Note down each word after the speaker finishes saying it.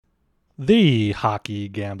The Hockey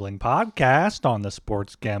Gambling Podcast on the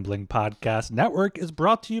Sports Gambling Podcast Network is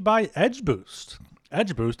brought to you by Edge Boost.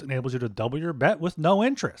 Edge Boost enables you to double your bet with no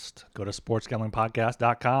interest. Go to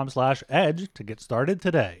sportsgamblingpodcast.com/edge to get started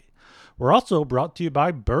today. We're also brought to you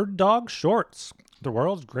by Bird Dog Shorts. The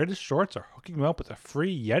world's greatest shorts are hooking you up with a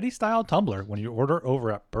free Yeti-style tumbler when you order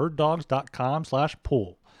over at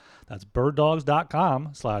birddogs.com/pool. That's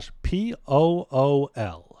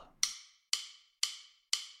birddogs.com/POOL.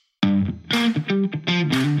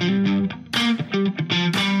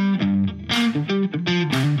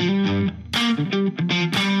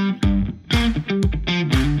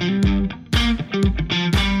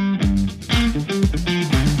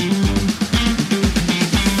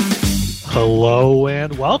 Hello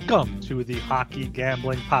and welcome to the Hockey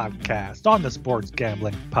Gambling Podcast on the Sports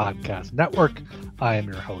Gambling Podcast Network. I am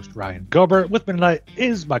your host, Ryan Gilbert. With me tonight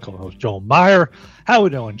is my co-host, Joel Meyer. How we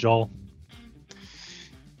doing, Joel?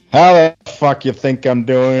 How the fuck you think I'm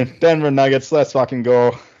doing? Denver Nuggets, let's fucking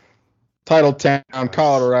go. Title town,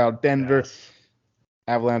 Colorado, Denver. Yes.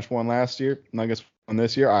 Avalanche won last year. Nuggets won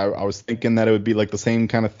this year. I was thinking that it would be like the same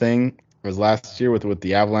kind of thing as last year with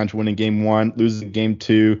the Avalanche winning game 1, losing game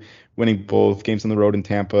 2, winning both games on the road in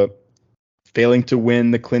Tampa, failing to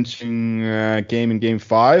win the clinching game in game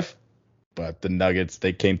 5. But the Nuggets,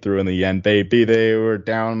 they came through in the end, baby. They were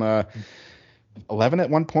down 11 at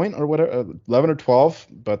one point or whatever, 11 or 12,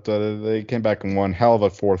 but they came back and won. Hell of a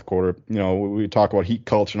fourth quarter. You know, we talk about heat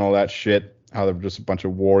culture and all that shit, how they're just a bunch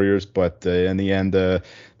of warriors, but in the end, the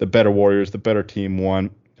better warriors, the better team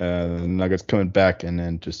won. The Nuggets coming back and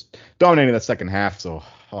then just dominating that second half. So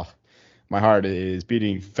my heart is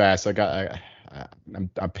beating fast. I'm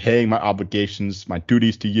paying my obligations, my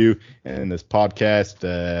duties to you in this podcast.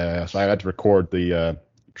 So I had to record the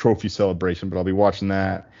trophy celebration, but I'll be watching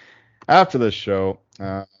that after the show.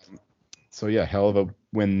 So yeah, hell of a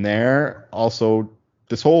win there. Also,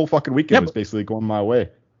 this whole fucking weekend was basically going my way.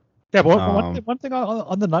 Yeah, but one thing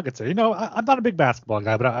on the Nuggets there, I'm not a big basketball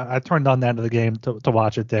guy, but I turned on the end of the game to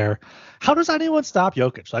watch it there. How does anyone stop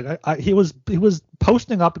Jokic? Like he was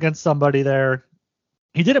posting up against somebody there.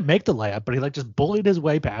 He didn't make the layup, but he just bullied his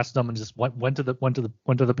way past them and just went to the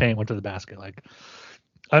paint, went to the basket. Like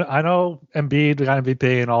I know Embiid got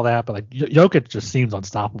MVP and all that, but Jokic just seems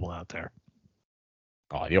unstoppable out there.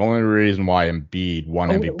 Oh, the only reason why Embiid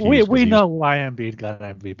won MVP. We know why Embiid got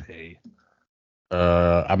MVP.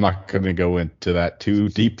 I'm not going to go into that too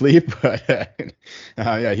deeply, but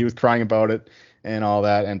yeah, he was crying about it and all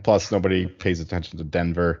that. And plus, nobody pays attention to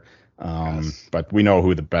Denver. Yes. But we know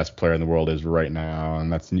who the best player in the world is right now,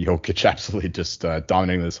 and that's Jokic, absolutely just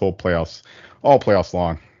dominating this whole playoffs, all playoffs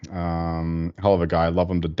long. Hell of a guy.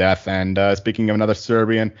 Love him to death. And speaking of another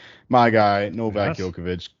Serbian, my guy, Novak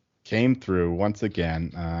Djokovic, came through once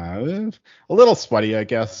again. A little sweaty, I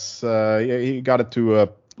guess. He got it to a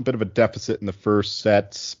bit of a deficit in the first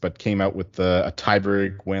set, but came out with a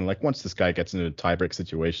tiebreak win. Like once this guy gets into a tiebreak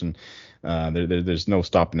situation, there's no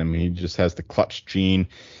stopping him. He just has the clutch gene.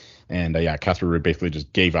 And Casper Ruud basically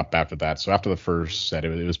just gave up after that. So after the first set,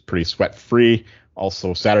 it was pretty sweat free.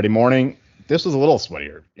 Also Saturday morning, this was a little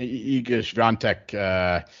sweatier. Iga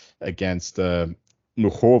Swiatek against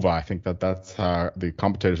Muchova. I think that's how the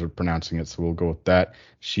commentators are pronouncing it. So we'll go with that.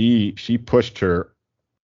 She pushed her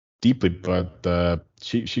deeply, but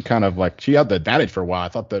she kind of she had the advantage for a while. I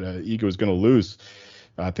thought that Iga was going to lose.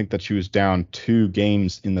 I think that she was down 2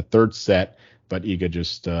 games in the third set, but Iga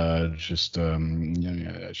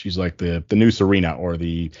she's like the new Serena, or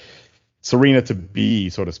the Serena to be,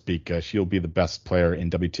 so to speak. She'll be the best player in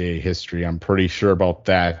WTA history. I'm pretty sure about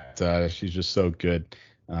that. She's just so good,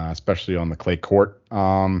 especially on the clay court.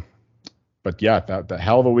 But yeah, that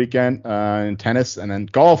hell of a weekend in tennis, and then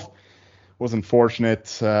golf was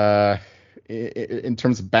unfortunate in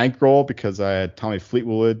terms of bankroll, because I had Tommy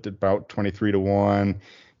Fleetwood at about 23-1.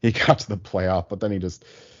 He got to the playoff, but then he just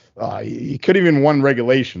he couldn't even win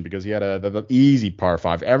regulation because he had the easy par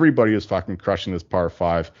 5. Everybody was fucking crushing this par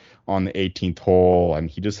 5 on the 18th hole, and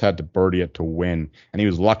he just had to birdie it to win. And he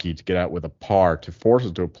was lucky to get out with a par to force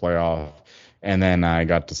it to a playoff. And then I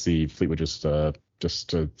got to see Fleetwood just to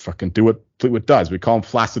fucking do what Fleetwood does. We call him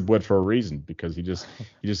Flaccid Wood for a reason, because he just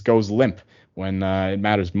goes limp when it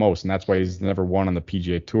matters most, and that's why he's never won on the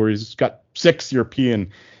PGA Tour. He's got 6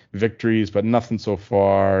 European victories, but nothing so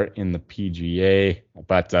far in the PGA.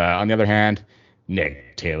 But on the other hand,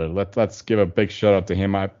 Nick Taylor, let's give a big shout out to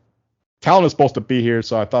him. Talon was supposed to be here,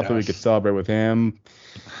 so I thought that we could celebrate with him,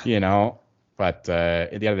 But at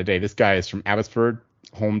the end of the day, this guy is from Abbotsford,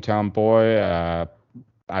 hometown boy.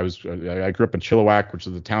 I grew up in Chilliwack, which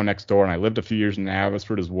is the town next door, and I lived a few years in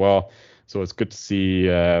Abbotsford as well. So it's good to see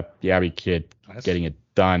the Abbey kid getting it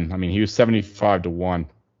done. I mean, he was 75-1,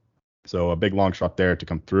 so a big long shot there to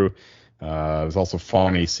come through. It was also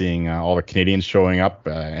funny seeing all the Canadians showing up,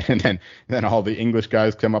 and then all the English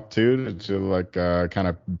guys come up too to like kind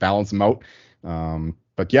of balance them out.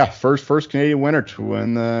 But yeah, first Canadian winner to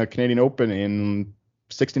win the Canadian Open in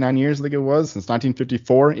 69 years, I think it was, since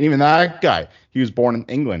 1954. And even that guy, he was born in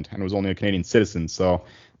England and was only a Canadian citizen. So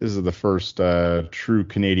this is the first true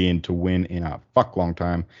Canadian to win in a fuck long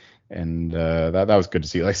time, and that was good to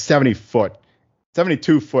see. Like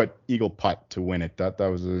 72-foot eagle putt to win it. That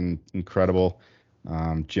was incredible.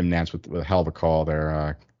 Jim Nantz with a hell of a call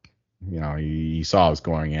there. He saw it was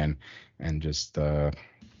going in, and just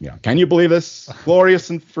can you believe this? Glorious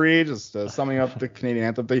and free. Just summing up the Canadian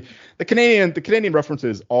anthem. The Canadian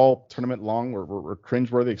references all tournament long were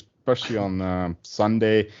cringeworthy, especially on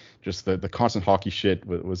Sunday. Just the constant hockey shit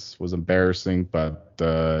was embarrassing, but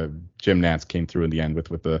Jim Nantz came through in the end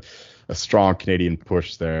with a strong Canadian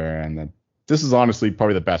push there, and this is honestly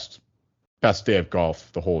probably the best day of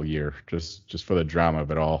golf the whole year, just for the drama of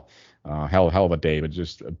it all. Hell of a day, but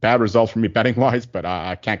just a bad result for me betting wise, but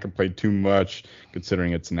I can't complain too much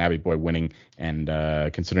considering it's an Abbey boy winning, and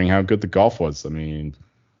considering how good the golf was. I mean,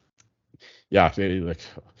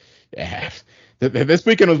 this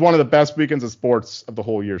weekend was one of the best weekends of sports of the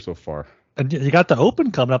whole year so far. And you got the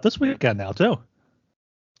Open coming up this weekend now too.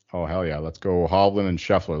 Oh hell yeah, let's go Hovland and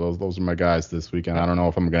Scheffler. Those are my guys this weekend. I don't know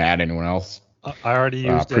if I'm gonna add anyone else. I already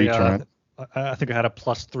used I think I had a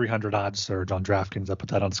plus 300 odds surge on DraftKings. I put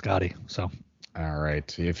that on Scotty. So. All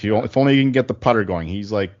right. If only you can get the putter going.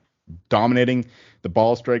 He's like dominating the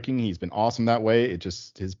ball striking. He's been awesome that way. It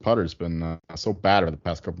just his putter's been so bad over the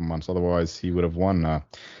past couple of months. Otherwise, he would have won a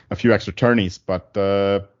few extra tourneys. But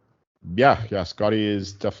Scotty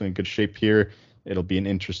is definitely in good shape here. It'll be an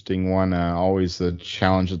interesting one. Always a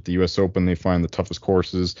challenge at the U.S. Open. They find the toughest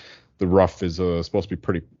courses. The rough is supposed to be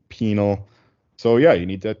pretty penal. So yeah, you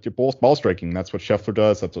need that your ball striking. That's what Scheffler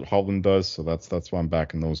does. That's what Hovland does. So that's why I'm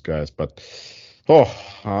backing those guys. But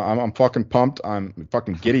I'm fucking pumped. I'm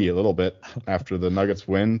fucking giddy a little bit after the Nuggets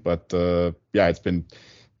win. But it's been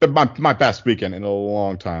my best weekend in a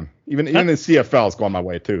long time. Even the CFL is going my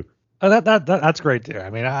way too. That's great there. I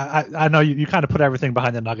mean, I know you kind of put everything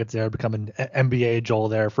behind the Nuggets there, becoming NBA Joel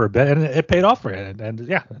there for a bit, and it paid off for you. And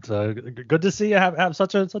yeah, it's good to see you have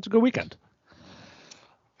such a good weekend.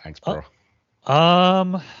 Thanks, bro.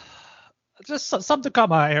 Just something caught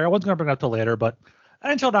my eye here. I wasn't gonna bring it up till later, but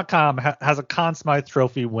NHL.com has a Conn Smythe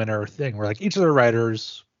Trophy winner thing where like each of the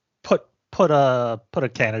writers put a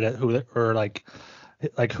candidate who they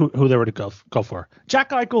were to go for.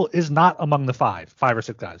 Jack Eichel is not among the five or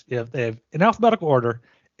six guys. They have in alphabetical order: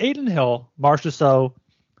 Adin Hill, Marchessault,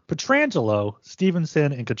 Pietrangelo,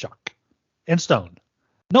 Stevenson, and Tkachuk. And Stone.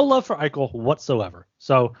 No love for Eichel whatsoever.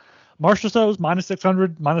 So Marchessault's minus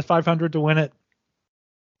 600, minus 500 to win it.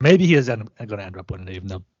 Maybe he is going to end up winning it, even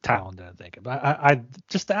though Talon didn't think it. But I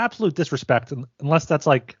just the absolute disrespect, unless that's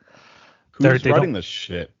like who's writing this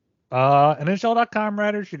shit. NHL.com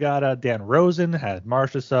writers, you got Dan Rosen had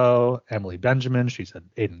Marchessault, Emily Benjamin, she said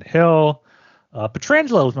Adin Hill.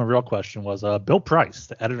 Pietrangelo was my real question. Was Bill Price,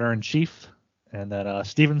 the editor-in-chief, and then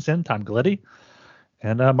Stevenson, Tom Gliddy.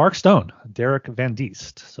 And Mark Stone, Derek Van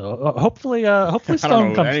Diest. So hopefully Stone I don't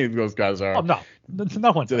know comes. Who any of those guys are. Oh no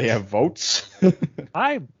one. Do they have votes?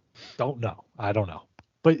 I don't know.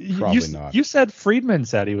 But Probably not. You said Friedman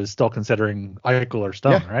said he was still considering Eichel or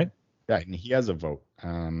Stone, right? Yeah, and he has a vote.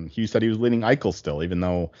 He said he was leaning Eichel still, even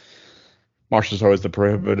though Marchessault is the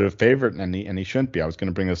prohibitive favorite, and he shouldn't be. I was going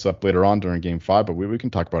to bring this up later on during Game 5, but we can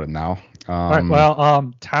talk about it now. All right.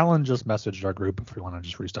 Well, Talon just messaged our group if we want to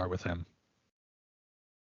just restart with him.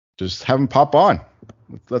 Just have him pop on.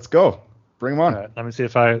 Let's go. Bring him on. All right, let me see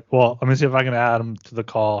if I can add him to the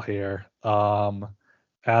call here.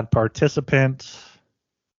 Add participant.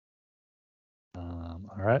 All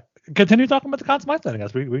right. Continue talking about the Conn Smythe thing. I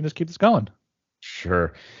guess we can just keep this going.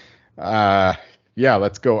 Sure. Yeah,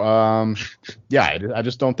 let's go. I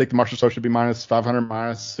just don't think the Marchessault should be minus 500,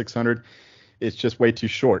 minus 600. It's just way too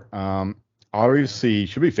short. Obviously, he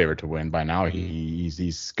should be favored to win by now.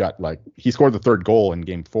 He's got he scored the third goal in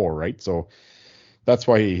Game 4, right? So that's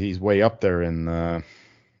why he's way up there. In am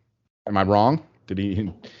I wrong? Did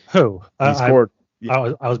he? Who? He scored.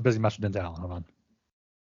 I was busy messaging it down. Hold on.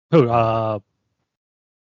 Who?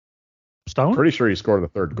 Stone? Pretty sure he scored the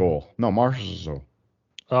third goal. No, Marchessault.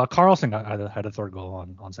 Carlson had a third goal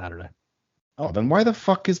on Saturday. Oh, then why the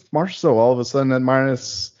fuck is Marchessault all of a sudden at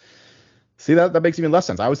minus? See, that makes even less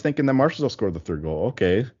sense. I was thinking that Marchessault scored the third goal.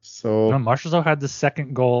 Okay, so no, Marchessault had the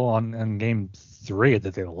second goal in Game 3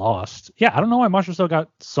 that they lost. Yeah, I don't know why Marchessault got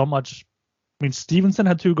so much. I mean, Stevenson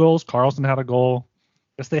had 2 goals. Carlson had a goal.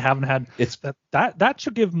 Guess they haven't had It's that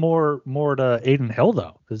should give more to Aiden Hill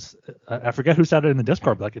though, because I forget who said it in the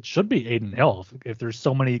Discord, but like it should be Aiden Hill if there's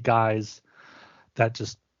so many guys that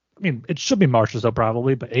just. I mean, it should be Marchessault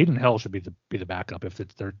probably, but Aiden Hill should be the backup if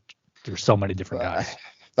there's so many different guys.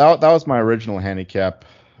 That was my original handicap,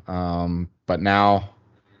 but now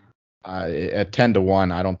at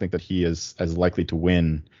 10-1, I don't think that he is as likely to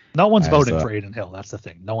win. No one's voting for Aiden Hill. That's the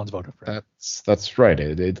thing. No one's voting for him. That's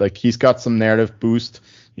right. Like he's got some narrative boost,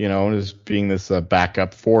 as being this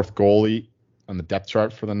backup fourth goalie on the depth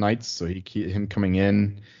chart for the Knights. So him coming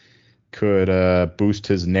in could boost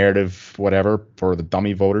his narrative, whatever, for the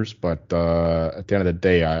dummy voters. But at the end of the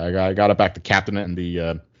day, I got to back the captain and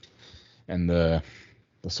the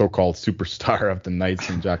so-called superstar of the Knights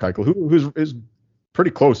and Jack Eichel, who is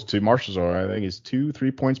pretty close to Marchessault. I think he's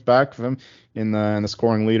 2-3 points back from him in the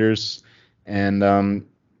scoring leaders. And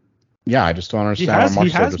I just don't understand. He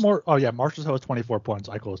has more. Oh yeah, Marchessault has 24 points.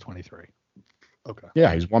 Eichel has 23. Okay.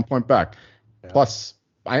 Yeah, he's 1 point back. Yeah. Plus,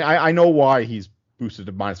 I know why he's boosted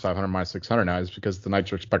to -500, -600 now. Is because the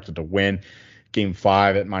Knights are expected to win Game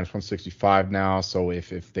 5 at -165 now. So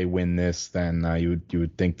if they win this, then you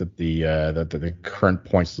would think that the current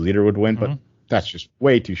points leader would win, but that's just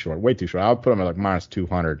way too short. I would put him at like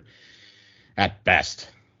 -200 at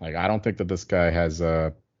best. Like I don't think that this guy has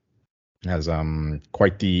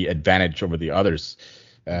quite the advantage over the others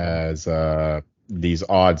as these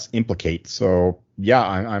odds implicate. So yeah,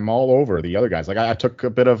 I'm all over the other guys. Like I took a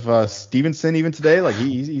bit of Stevenson even today. Like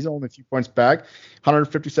he's only a few points back,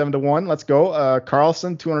 157-1. Let's go.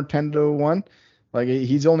 Carlson 210-1. Like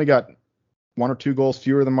he's only got 1 or 2 goals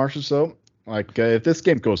fewer than Marchessault. Like if this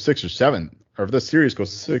game goes 6 or 7, or if this series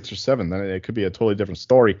goes 6 or 7, then it could be a totally different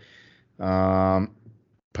story.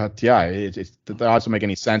 But yeah, the odds don't make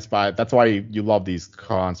any sense. But that's why you love these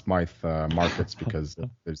Conn Smythe markets, because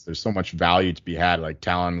there's so much value to be had. Like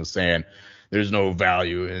Talon was saying, there's no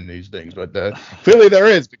value in these things, but clearly there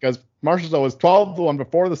is, because Marchessault was 12-1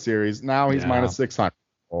 before the series. Now he's -600.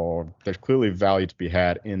 Oh, there's clearly value to be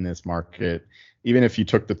had in this market, even if you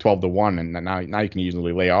took the 12-1, and now you can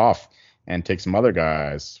easily lay off and take some other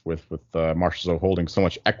guys with Marchessault holding so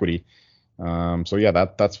much equity. So yeah,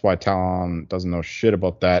 that's why Talon doesn't know shit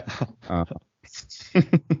about that.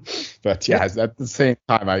 But yeah, at the same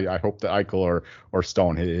time, I hope that Eichel or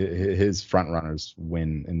Stone, his front runners,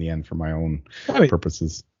 win in the end for my own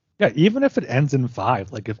purposes. Yeah, even if it ends in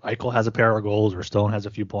 5, like if Eichel has a pair of goals or Stone has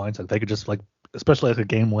a few points, like they could just especially like a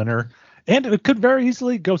game winner, and it could very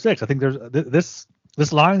easily go 6. I think there's this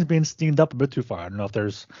line's being steamed up a bit too far. I don't know if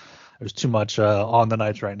there's too much on the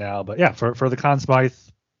Knights right now, but yeah, for the Conn Smythe,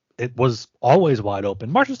 it was always wide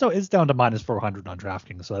open. Marchessault is down to -400 on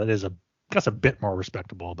DraftKings, so that is a bit more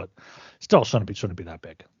respectable, but still shouldn't be that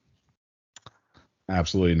big.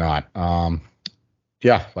 Absolutely not.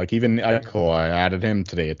 Yeah, like even Eichel, I added him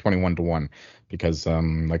today at 21-1 because,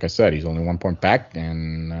 like I said, he's only 1 point back,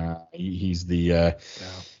 and he's the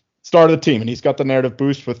star of the team, and he's got the narrative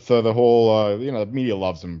boost with the whole, the media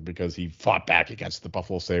loves him because he fought back against the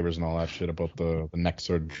Buffalo Sabres and all that shit about the neck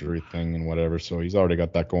surgery thing and whatever. So he's already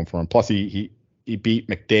got that going for him. Plus he beat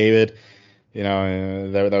McDavid.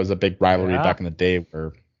 That was a big rivalry back in the day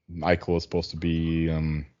where Eichel was supposed to be,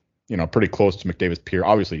 pretty close to McDavid's peer.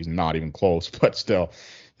 Obviously, he's not even close, but still,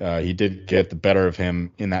 he did get the better of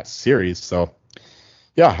him in that series. So,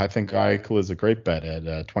 yeah, I think Eichel is a great bet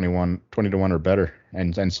at 20-1 or better,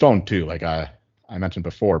 and Stone too. Like I mentioned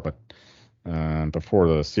before, but before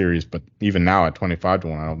the series, but even now at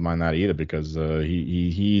 25-1, I don't mind that either, because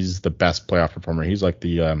he's the best playoff performer. He's like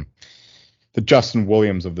the Justin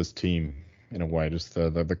Williams of this team in a way, just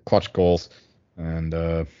the clutch goals, and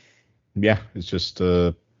it's just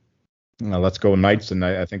let's go Knights. And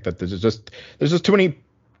I think that there's just too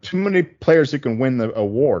many players who can win the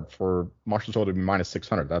award for Marchessault to be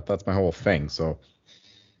 -600. That's my whole thing. So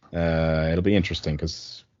it'll be interesting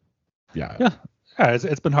because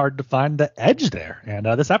it's been hard to find the edge there. And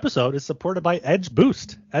this episode is supported by Edge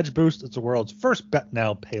Boost. Edge Boost is the world's first bet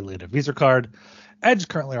now, pay later Visa card. Edge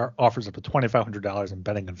currently offers up to $2,500 in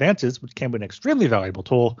betting advances, which can be an extremely valuable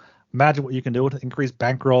tool. Imagine what you can do with increased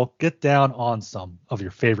bankroll. Get down on some of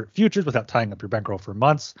your favorite futures without tying up your bankroll for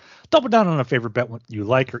months. Double down on a favorite bet you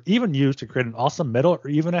like, or even use to create an awesome middle or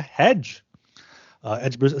even a hedge.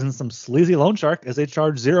 Edge Boost isn't some sleazy loan shark, as they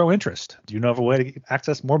charge 0 interest. Do you know of a way to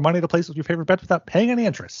access more money to place with your favorite bets without paying any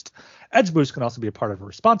interest? Edge Boost can also be a part of a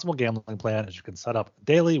responsible gambling plan, as you can set up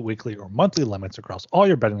daily, weekly, or monthly limits across all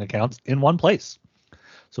your betting accounts in one place.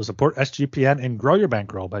 So support SGPN and grow your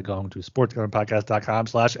bankroll by going to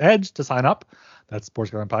sportsgamblingpodcast.com/edge to sign up. That's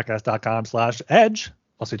sportsgamblingpodcast.com/edge.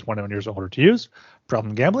 Also 21 years or older to use.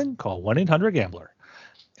 Problem gambling? Call 1-800-GAMBLER.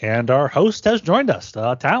 And our host has joined us,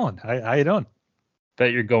 Talon. How you doing?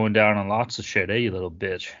 Bet you're going down on lots of shit, you little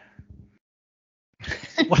bitch.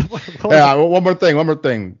 Yeah, one more thing.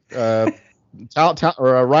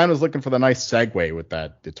 Ryan was looking for the nice segue with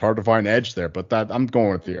that. It's hard to find edge there, but that I'm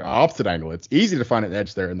going with the opposite angle. It's easy to find an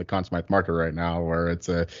edge there in the Conn Smythe market right now, where it's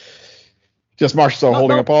just Marchessault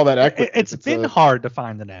holding up all that equity. It's been hard to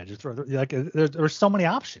find an edge. It's like there's so many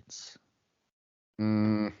options.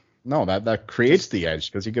 No, that creates the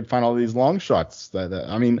edge because you could find all these long shots.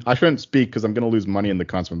 I mean, I shouldn't speak because I'm going to lose money in the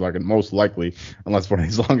Conn Smythe market most likely, unless one of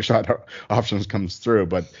these long shot options comes through.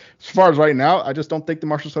 But as far as right now, I just don't think the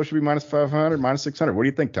Marchessault should be minus 500, minus 600. What do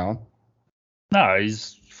you think, Talon? No,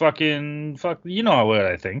 he's fucking. You know what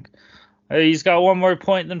I think. He's got one more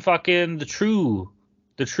point than fucking the true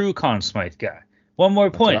Conn Smythe guy. One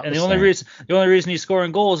more point, and the only reason he's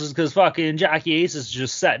scoring goals is because fucking Jackie Ace is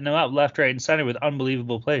just setting him up left, right, and center with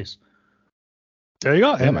unbelievable plays. There you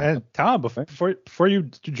go. And Tom, before you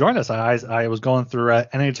join us, I was going through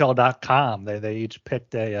NHL.com. They each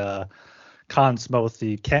picked a Conn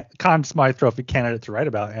Smythe Trophy candidate to write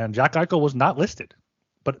about, and Jack Eichel was not listed.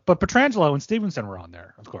 But Pietrangelo and Stevenson were on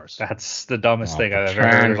there, of course. That's the dumbest thing I've ever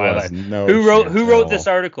heard in my life. Who wrote this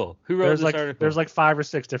article? There's like 5 or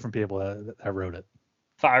 6 different people that wrote it.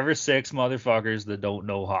 5 or 6 motherfuckers that don't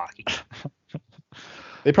know hockey.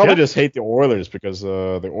 They probably just hate the Oilers because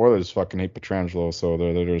the Oilers fucking hate Pietrangelo, so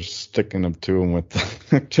they're just sticking them to him with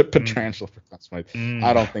Pietrangelo for Conn Smythe.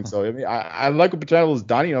 I don't think so. I mean, I like what Pietrangelo's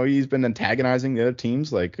done. You know, he's been antagonizing the other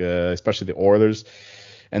teams, like especially the Oilers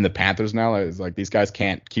and the Panthers now. It's like these guys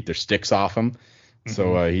can't keep their sticks off him. Mm-hmm.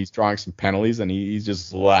 So he's drawing some penalties, and he's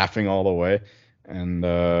just laughing all the way. And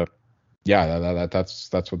that's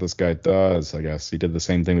what this guy does, I guess. He did the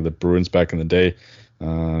same thing to the Bruins back in the day.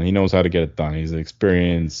 He knows how to get it done. He's an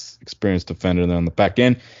experienced defender on the back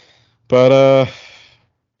end. But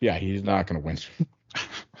he's not going to win.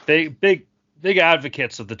 Big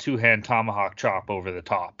advocates of the 2-hand tomahawk chop over the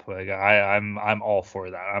top. Like I'm all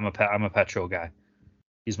for that. I'm a Petro guy.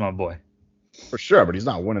 He's my boy. For sure, but he's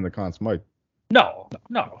not winning the Conn Smythe. No,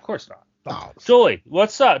 of course not. No. Joey,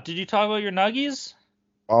 what's up? Did you talk about your nuggies?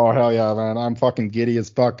 Oh, hell yeah, man. I'm fucking giddy as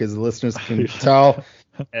fuck, as the listeners can tell.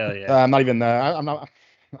 Hell yeah. I'm not even I'm not.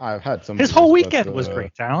 I've had some. His whole weekend was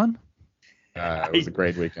great, Talon. It was a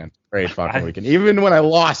great weekend. Great fucking weekend. Even when I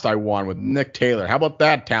lost, I won with Nick Taylor. How about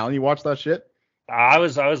that, Talon? You watched that shit? I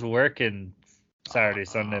was working Saturday,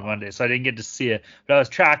 Sunday, Monday, so I didn't get to see it, but I was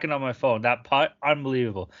tracking on my phone. That putt,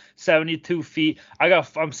 unbelievable. 72 feet.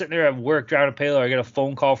 I'm sitting there at work driving a payload. I get a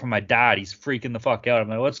phone call from my dad. He's freaking the fuck out. I'm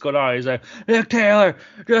like, what's going on? He's like, Nick Taylor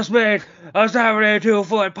just made a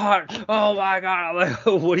 72-foot putt. Oh my god. I'm like,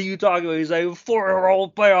 what are you talking about? He's like,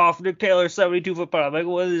 4-year-old playoff, Nick Taylor 72-foot putt. I'm like,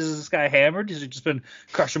 what is this guy hammered? Has he just been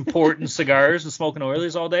crushing port and cigars and smoking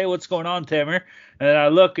Oilers all day? What's going on, Timmer? And then I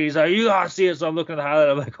look, and he's like, you gotta see it. So I'm looking at the highlight.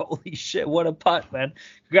 I'm like, holy shit, what a putt, man.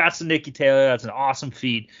 Congrats to Nicky Taylor. That's an awesome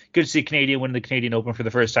feat. Good to see a Canadian win the Canadian Open for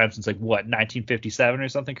the first time since, 1957 or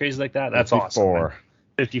something crazy like that? That's 54. Awesome. Man.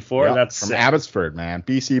 54? Yep, that's from sick. Abbotsford, man.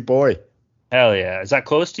 BC boy. Hell yeah. Is that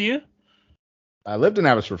close to you? I lived in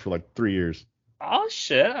Abbotsford for 3 years. Oh,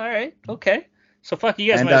 shit. All right. Okay. So, fuck,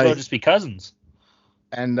 you guys might as well just be cousins.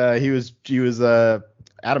 And he was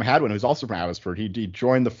Adam Hadwin, who's also from Abbotsford. He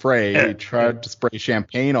joined the fray. He tried to spray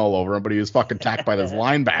champagne all over him, but he was fucking attacked by this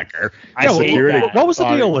linebacker. What was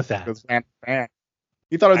the deal with that?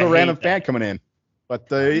 He thought it was a random fan coming in, but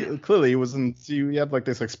clearly he wasn't. He had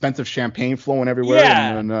this expensive champagne flowing everywhere,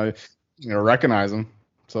 and recognize him.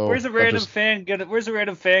 So where's a random fan gonna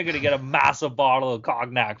get a massive bottle of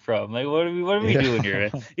cognac from? Like, what are we doing here?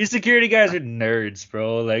 Man? These security guys are nerds,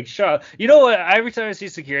 bro. Like, shut. You know what? Every time I see a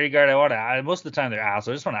security guard, most of the time they're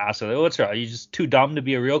assholes. I just want to ask them, what's wrong? Are you just too dumb to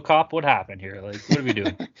be a real cop? What happened here? Like, what are we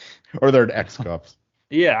doing? Or they're ex-cops.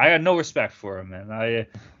 Yeah, I got no respect for them, man.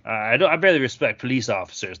 I barely respect police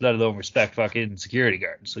officers, let alone respect fucking security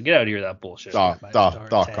guards. So get out of here with that bullshit.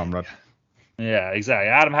 Comrade. Yeah, exactly.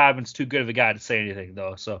 Adam Hadwin's too good of a guy to say anything,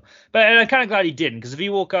 though. So, and I'm kind of glad he didn't, because if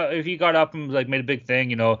he got up and made a big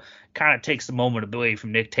thing, kind of takes the moment away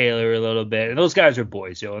from Nick Taylor a little bit. And those guys are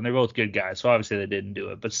boys, and they're both good guys. So obviously they didn't do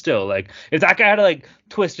it, but still, if that guy had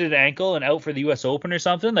twisted an ankle and out for the U.S. Open or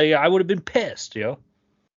something, I would have been pissed, No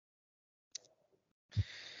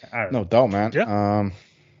doubt, man. Yeah.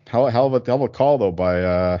 Hell of a call though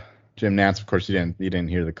by Jim Nantz. Of course, you didn't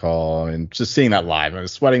hear the call, and just seeing that live, I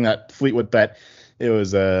was sweating that Fleetwood bet. It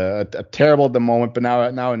was a terrible at the moment, but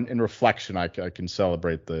now in reflection, I can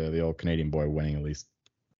celebrate the old Canadian boy winning at least.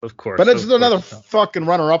 Of course. But it's another fucking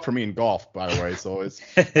runner-up for me in golf, by the way. So it's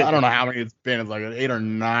I don't know how many it's been. It's 8 or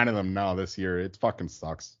 9 of them now this year. It fucking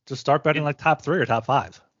sucks. Just start betting top 3 or top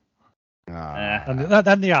 5.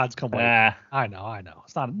 Then the odds come way. I know.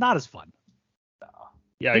 It's not as fun.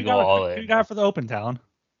 Yeah, I go all in. You got for the open town.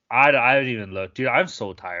 I haven't even looked, dude. I'm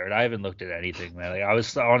so tired. I haven't looked at anything, man. Like, I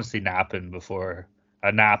was honestly napping before.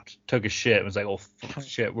 I napped, took a shit, and was like, oh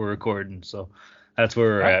shit, we're recording. So that's where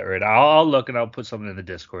we're at right now. I'll look and I'll put something in the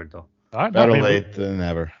Discord though. All right, better late than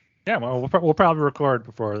never. Yeah, well, we'll probably record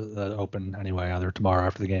before the open anyway, either tomorrow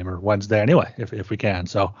after the game or Wednesday anyway, if we can.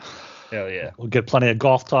 So hell yeah, we'll get plenty of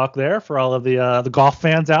golf talk there for all of the golf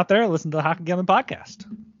fans out there. Listen to the Hockey Gambling Podcast.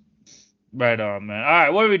 Right on, man. All right,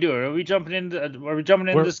 what are we doing? Are we jumping into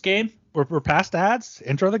this game? We're past ads.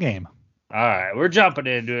 Intro the game. All right, we're jumping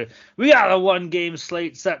into it. We got a 1-game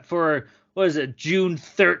slate set for, what is it, June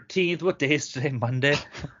 13th? What day is today? Monday.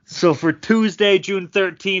 So for Tuesday, June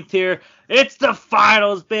 13th here, it's the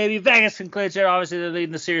finals, baby. Vegas can clinch it. Obviously, they're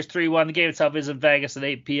leading the series 3-1. The game itself is in Vegas at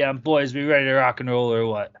 8 p.m. Boys, be ready to rock and roll or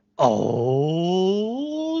what?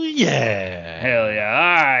 Oh, yeah. Hell yeah.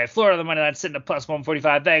 All right. Florida on the money line sitting at plus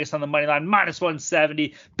 145. Vegas on the money line minus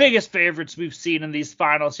 170. Biggest favorites we've seen in these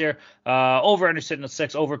finals here. Over under sitting at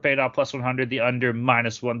 6. Overpaid out plus 100. The under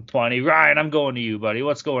minus 120. Ryan, I'm going to you, buddy.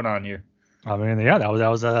 What's going on here? I mean, yeah, that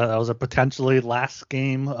was a potentially last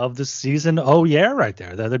game of the season. Oh yeah, right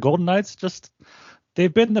there. The Golden Knights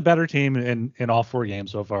they've been the better team in all 4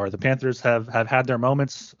 games so far. The Panthers have had their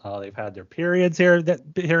moments. They've had their periods here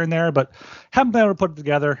and there, but haven't been able to put it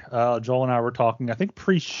together. Joel and I were talking, I think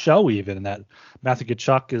pre-show even, that Matthew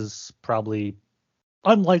Tkachuk is probably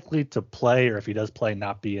unlikely to play, or if he does play,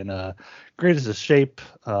 not be in a greatest of shape.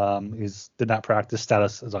 He's did not practice.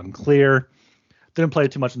 Status is unclear. Didn't play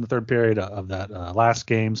too much in the third period of that last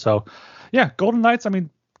game. So, yeah, Golden Knights. I mean,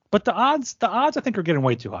 but the odds I think are getting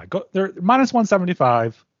way too high. They're minus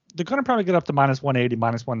 175. They're going to probably get up to minus 180,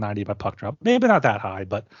 minus 190 by puck drop. Maybe not that high,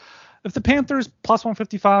 but if the Panthers plus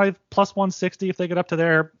 155, plus 160, if they get up to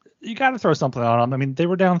there, you got to throw something on them. I mean, they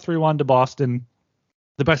were down 3-1 to Boston,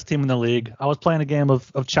 the best team in the league. I was playing a game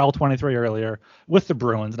of Chow 23 earlier with the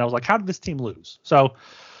Bruins, and I was like, how did this team lose? So,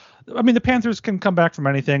 I mean, the Panthers can come back from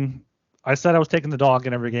anything. I said I was taking the dog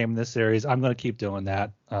in every game in this series. I'm going to keep doing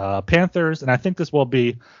that. Panthers, and I think this will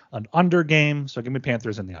be an under game, so give me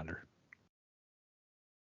Panthers in the under.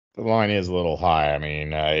 The line is a little high. I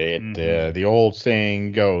mean, the old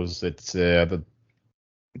saying goes, it's the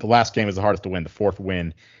last game is the hardest to win. The fourth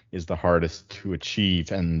win is the hardest to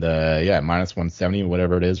achieve. And minus 170,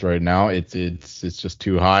 whatever it is right now, it's just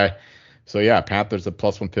too high. So yeah, Panthers at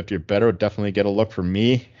plus 150 or better would definitely get a look for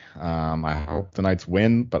me. I hope the Knights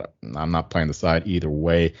win, but I'm not playing the side either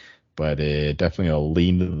way. But definitely a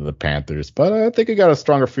lean to the Panthers. But I think I got a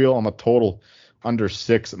stronger feel on the total under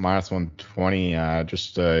 6 at minus 120.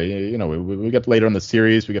 We get later in the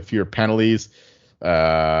series, we get fewer penalties.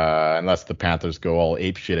 Unless the Panthers go all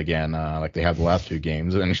ape shit again, like they have the last 2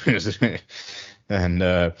 games, and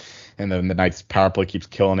then the Knights power play keeps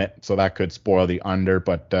killing it, so that could spoil the under.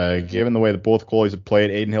 But given the way that both goalies have played,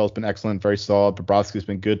 Aiden Hill's been excellent, very solid. Bobrovsky's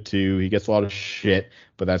been good too. He gets a lot of shit,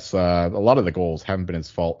 but that's a lot of the goals haven't been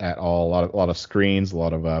his fault at all. A lot of screens, a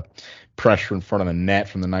lot of pressure in front of the net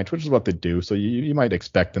from the Knights, which is what they do. So you might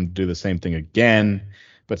expect them to do the same thing again.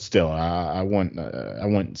 But still, I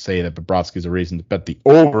wouldn't say that Bobrovsky's a reason to bet the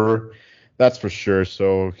over. That's for sure.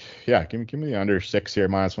 So yeah, give me the under 6 here,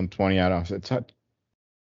 minus 120. I don't. It's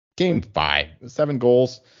game 5, 7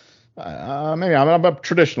 goals. Maybe I'm a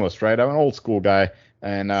traditionalist, right? I'm an old school guy,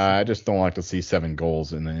 and I just don't like to see 7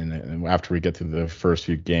 goals and after we get to the first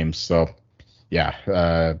few games. So yeah,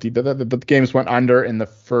 the games went under in the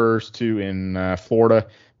first 2 in Florida.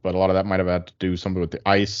 But a lot of that might have had to do something with the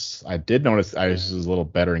ice. I did notice the ice is a little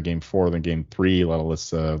better in game 4 than game 3, a little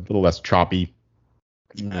less choppy.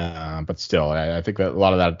 But still, I think that a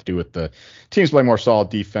lot of that had to do with the teams playing more solid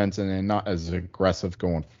defense and not as aggressive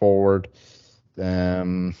going forward.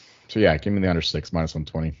 So yeah, give me the under 6, minus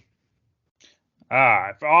 120.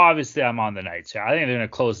 Obviously I'm on the Knights here. I think they're going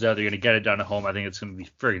to close it out. They're going to get it done at home. I think it's going to be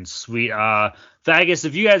friggin' sweet. Vegas,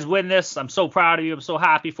 if you guys win this, I'm so proud of you. I'm so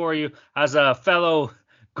happy for you. As a fellow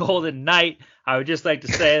Golden Knight, I would just like to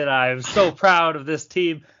say that I am so proud of this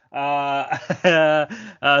team. So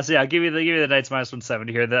yeah, give me the Knights minus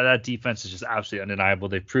 170 here. That defense is just absolutely undeniable.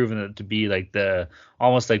 They've proven it to be like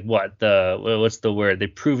what's the word?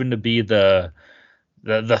 They've proven to be the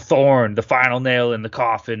the thorn, the final nail in the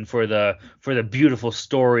coffin for the beautiful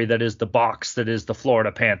story that is the box that is the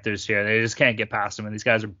Florida Panthers here. They just can't get past them, and these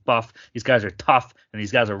guys are buff, these guys are tough, and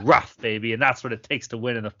these guys are rough, baby, and that's what it takes to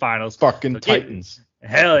win in the finals. Fucking Titans.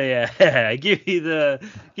 Hell yeah. Give me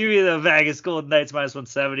the Vegas Golden Knights minus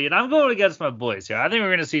 170, and I'm going against my boys here. I think we're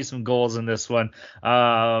going to see some goals in this one.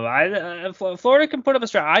 Florida can put up a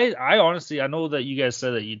strat. I honestly, I know that you guys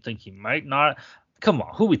said that you think he might not. Come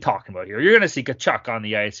on, who are we talking about here? You're going to see Kachuk on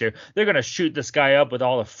the ice here. They're going to shoot this guy up with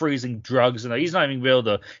all the freezing drugs, and he's not even going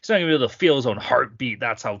to be able to feel his own heartbeat.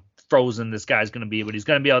 That's how frozen this guy's going to be, but he's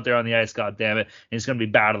going to be out there on the ice, God damn it, and he's going to be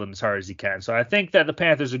battling as hard as he can. So I think that the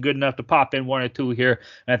Panthers are good enough to pop in 1 or 2 here,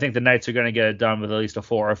 and I think the Knights are going to get it done with at least a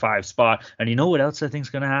 4 or 5 spot. And you know what else I think is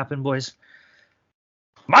going to happen, boys?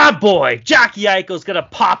 My boy, Jackie Eichel's going to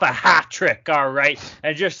pop a hat trick, all right,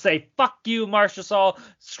 and just say, fuck you, Marchessault,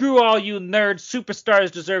 screw all you nerds,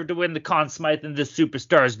 superstars deserve to win the Conn Smythe, and this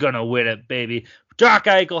superstar is going to win it, baby. Jack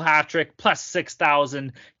Eichel hat trick plus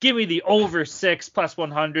 6,000. Give me the over 6 plus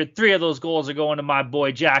 100. 3 of those goals are going to my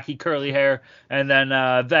boy Jackie, curly hair, and then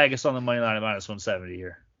Vegas on the money line at minus 170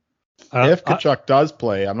 here. If Kachuk does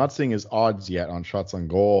play, I'm not seeing his odds yet on shots on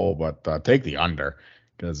goal, but take the under,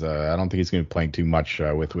 because I don't think he's going to be playing too much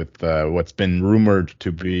with what's been rumored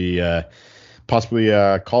to be possibly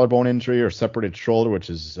a collarbone injury or separated shoulder, which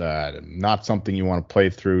is not something you want to play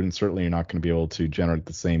through, and certainly you're not going to be able to generate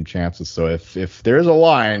the same chances. So if there is a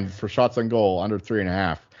line for shots on goal under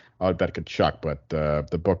 3.5, I would bet Kachuk, but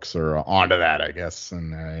the books are onto that, I guess,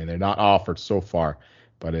 and they're not offered so far.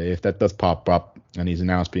 But if that does pop up and he's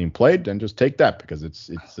announced being played, then just take that, because it's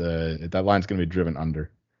that line's going to be driven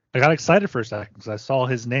under. I got excited for a second because I saw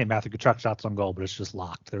his name, Matthew Kachuk, shots on goal, but it's just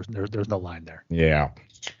locked. There's no line there. Yeah.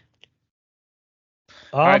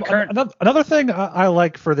 Another thing I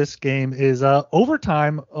like for this game is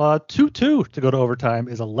overtime. 2-2 to go to overtime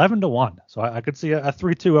is 11-1. So I could see a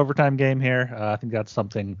 3-2 overtime game here. I think that's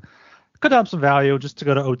something could have some value. Just to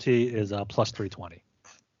go to OT is plus 320.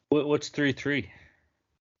 What's 3-3?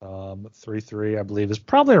 3-3, I believe, is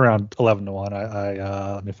probably around 11-1.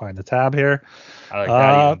 I let me find the tab here. I like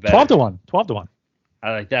that even better. 12-1.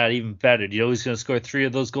 I like that even better. Do you know who's going to score 3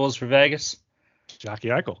 of those goals for Vegas? Jackie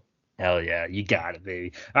Eichel. Hell yeah, you got it,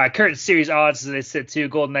 baby. All right, current series odds as they sit too.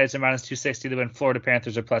 Golden Knights are minus 260. They win. Florida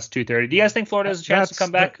Panthers are plus 230. Do you guys think Florida has a chance to come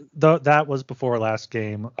back? That was before last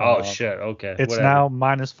game. Oh shit. Okay. It's whatever. Now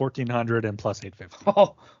minus 1,400 and plus 850.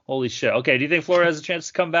 Oh, holy shit. Okay. Do you think Florida has a chance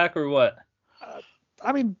to come back or what?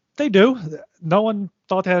 I mean, they do. No one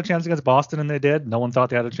thought they had a chance against Boston, and they did. No one thought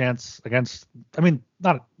they had a chance against. I mean,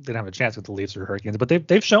 they didn't have a chance with the Leafs or Hurricanes, but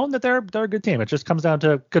they've shown that they're a good team. It just comes down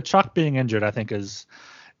to Kachuk being injured, I think, is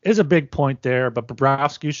a big point there. But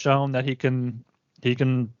Bobrovsky's shown that he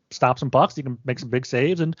can stop some pucks. He can make some big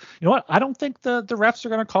saves. And you know what? I don't think the refs are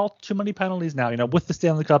going to call too many penalties now. You know, with the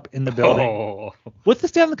Stanley Cup in the building. Oh. With the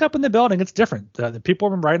Stanley Cup in the building, it's different. The people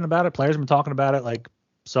have been writing about it. Players have been talking about it.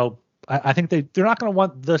 So I think they're not going to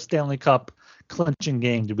want the Stanley Cup clinching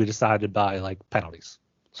game to be decided by penalties.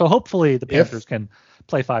 So hopefully the Panthers can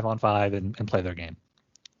play 5-on-5 and play their game.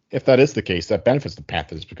 If that is the case, that benefits the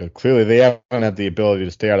Panthers, because clearly they haven't had the ability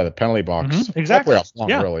to stay out of the penalty box. Mm-hmm. Exactly.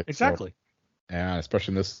 Really. Exactly. So, and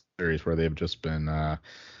especially in this series where they've just been,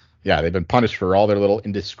 they've been punished for all their little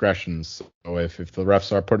indiscretions. So if the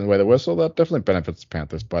refs are putting away the whistle, that definitely benefits the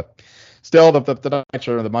Panthers. But still, the Knights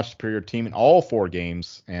are the much superior team in all 4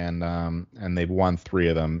 games, and they've won 3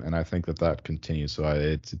 of them, and I think that continues. So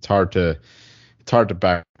it's hard to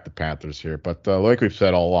back the Panthers here. But like we've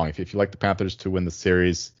said all along, if you like the Panthers to win the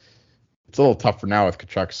series, it's a little tougher now with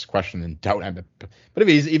Kachuk's question and doubt. But if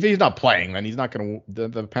he's not playing, then he's not going to.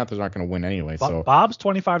 The Panthers aren't going to win anyway. So Bob's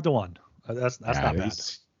 25-1. That's not bad.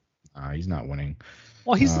 He's not winning.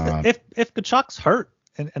 Well, if Kachuk's hurt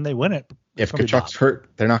and they win it. If Kachuk's hurt,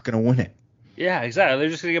 they're not going to win it. Yeah, exactly. They're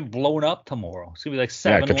just going to get blown up tomorrow. It's going to be like 7-1.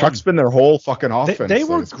 Yeah, Kachuk's been their whole fucking offense. They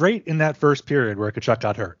were great in that first period where Kachuk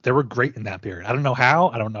got hurt. They were great in that period. I don't know how.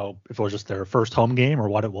 I don't know if it was just their first home game or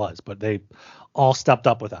what it was, but they all stepped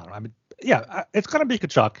up without him. I mean, yeah, it's going to be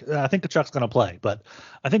Kachuk. I think Kachuk's going to play, but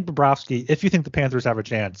I think Bobrovsky, if you think the Panthers have a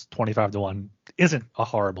chance, 25-1 isn't a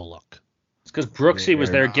horrible look. It's because Brooksy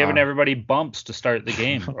was there giving everybody bumps to start the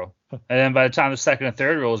game, bro. And then by the time the second and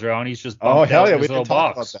third rolls around, he's just bumped out in his little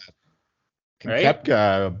box. About that. Right?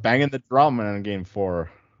 Kepka banging the drum in game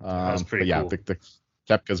 4. That's pretty cool. Yeah, the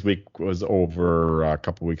Kepka's week was over a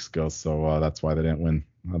couple weeks ago, so that's why they didn't win.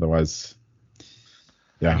 Otherwise,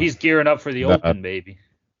 yeah. He's gearing up for the Open, baby.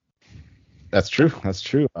 That's true.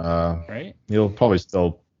 Right? He'll probably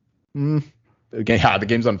still. The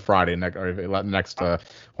game's on Friday next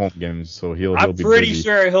home games, so he'll I'm be pretty busy.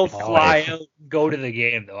 sure he'll fly out and go to the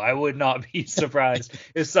game, though. I would not be surprised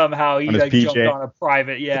if somehow he like PJ. jumped on a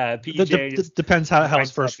private, PJ. Depends how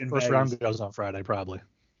his first round goes on Friday, probably.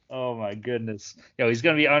 Oh my goodness. He's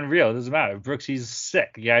gonna be unreal. It doesn't matter. Brooksy's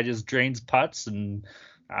sick. The guy just drains putts and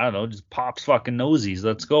I don't know, just pops fucking nosies.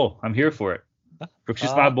 Let's go. I'm here for it.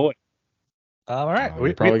 Brooksy's my boy. All right.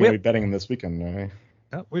 We're probably gonna be betting him this weekend.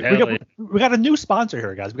 We got a new sponsor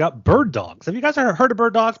here, guys. We got Bird Dogs. Have you guys ever heard of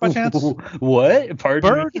Bird Dogs by chance? What?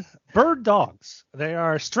 Pardon me? Bird Dogs. They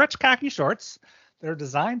are stretch khaki shorts. They're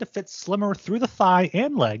designed to fit slimmer through the thigh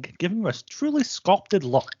and leg, giving you a truly sculpted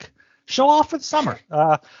look. Show off for the summer.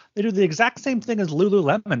 They do the exact same thing as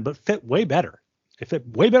Lululemon, but fit way better. They fit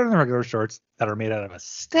way better than regular shorts that are made out of a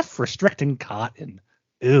stiff, restricting cotton.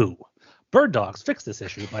 Ooh. Bird Dogs fixed this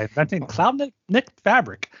issue by inventing cloud-knit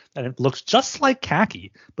fabric that it looks just like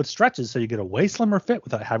khaki, but stretches so you get a way slimmer fit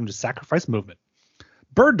without having to sacrifice movement.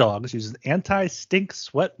 Bird Dogs uses anti-stink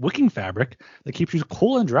sweat wicking fabric that keeps you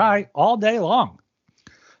cool and dry all day long.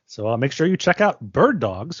 So make sure you check out Bird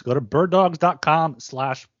Dogs. Go to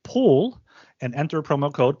birddogs.com/pool and enter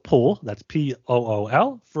promo code POOL, that's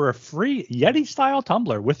POOL, for a free Yeti-style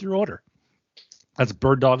tumbler with your order. That's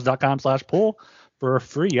birddogs.com/pool. For a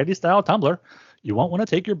free Yeti-style tumbler. You won't want to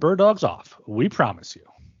take your Bird Dogs off. We promise you.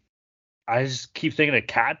 I just keep thinking of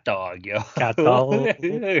cat dog, yo. Cat dog. Right?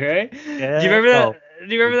 Yeah. Do you remember that?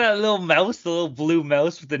 Do you remember that little mouse, the little blue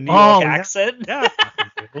mouse with the New York accent? Yeah.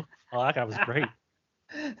 Oh, that guy was great.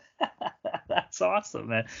 That's awesome,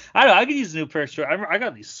 man. I don't know. I could use a new pair of shorts. I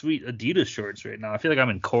got these sweet Adidas shorts right now. I feel like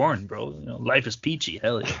I'm in corn, bro. Life is peachy.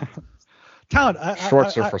 Hell yeah. Talon,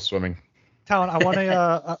 shorts are for swimming. Talon, I want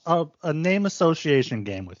a name association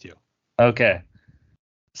game with you. Okay.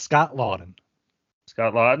 Scott Lawton.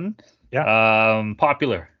 Scott Lawton? Yeah.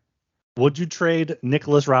 Popular. Would you trade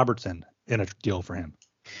Nicholas Robertson in a deal for him?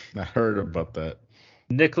 I heard about that.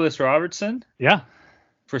 Nicholas Robertson? Yeah.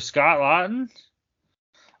 For Scott Lawton?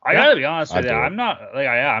 I gotta be honest with you. I'm not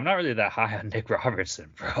really that high on Nick Robertson,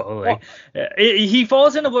 bro. He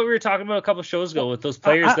falls into what we were talking about a couple shows ago with those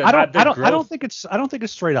players that had their growth. I don't think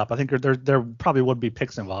it's straight up. I think there probably would be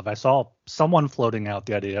picks involved. I saw someone floating out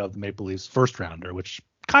the idea of the Maple Leafs first rounder, which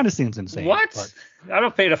kind of seems insane. What? I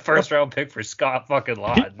don't pay a first round pick for Scott fucking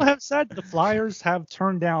Lawton. People have said the Flyers have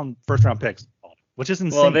turned down first round picks, which is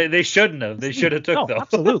insane. Well, they shouldn't have. They should have took them.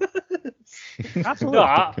 Absolutely. Absolutely.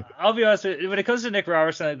 No, I'll be honest with you. When it comes to Nick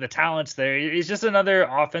Robertson, the talent's there. He's just another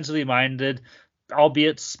offensively minded,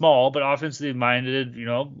 albeit small, but offensively minded,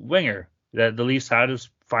 winger that the Leafs had to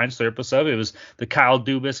find surplus of. It was the Kyle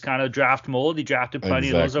Dubas kind of draft mold. He drafted plenty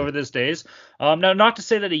of those over these days. Now, not to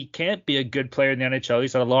say that he can't be a good player in the NHL.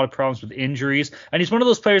 He's had a lot of problems with injuries, and he's one of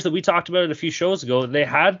those players that we talked about it a few shows ago. They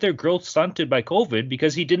had their growth stunted by COVID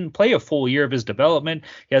because he didn't play a full year of his development.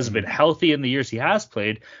 He hasn't been healthy in the years he has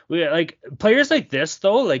played. Players like this,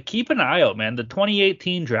 though, keep an eye out, man. The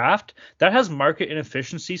 2018 draft, that has market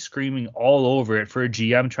inefficiency screaming all over it for a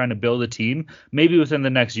GM trying to build a team, maybe within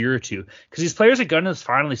the next year or two, because these players are going to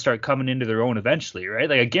finally start coming into their own eventually,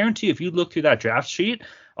 right? I guarantee you, if you look through that draft sheet,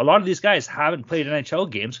 a lot of these guys haven't played NHL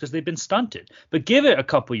games because they've been stunted. But give it a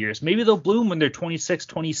couple years. Maybe they'll bloom when they're 26,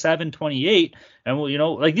 27, 28.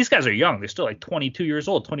 And, these guys are young. They're still 22 years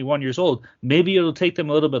old, 21 years old. Maybe it'll take them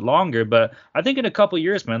a little bit longer. But I think in a couple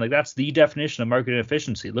years, man, that's the definition of market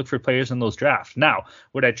efficiency. Look for players in those drafts. Now,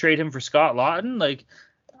 would I trade him for Scott Lawton?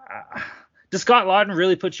 Does Scott Lawton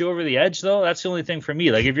really put you over the edge, though? That's the only thing for me.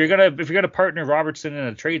 If you're gonna partner Robertson in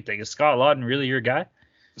a trade thing, is Scott Lawton really your guy?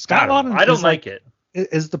 Scott Lawton, I don't like it.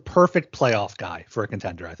 Is the perfect playoff guy for a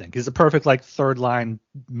contender. I think he's the perfect third line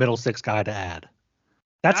middle six guy to add.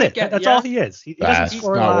 That's it. That's all he is. He doesn't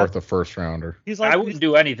score not worth a first rounder. I wouldn't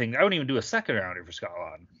do anything. I wouldn't even do a second rounder for Scott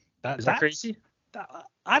Lawton. Is that crazy?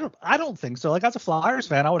 I don't think so. As a Flyers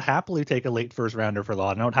fan, I would happily take a late first rounder for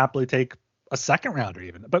Lawton. I would happily take a second rounder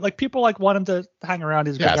even. But people want him to hang around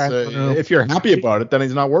his good guys. So if you're happy about it, then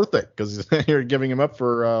he's not worth it because you're giving him up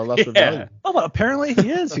for lesser value. Oh, but apparently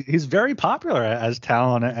he is. He's very popular, as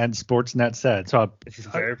Talon and Sportsnet said. So he's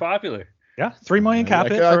very popular. Yeah, $3 million cap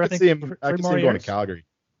hit. I could see him going to Calgary.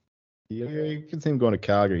 Yeah, you can see him going to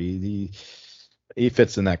Calgary. He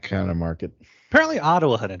fits in that kind of market. Apparently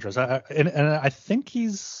Ottawa had interest, and I think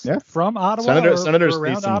he's from Ottawa. Senators or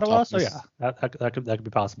around Ottawa, toughness. so that could be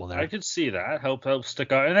possible there. I could see that help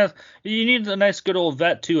stick out, and you need a nice good old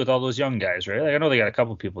vet too with all those young guys, right? I know they got a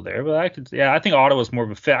couple people there, but I think Ottawa's more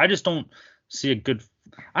of a fit. I just don't see a good.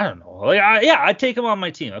 I don't know. I'd take him on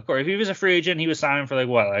my team, of course. If he was a free agent, he was signing for a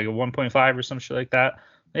 1.5 or some shit like that.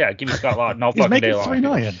 Yeah, give me Scott Lawton all fucking day long. He's making $3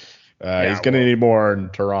 million. He's gonna need more in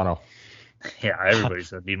Toronto. Yeah, everybody's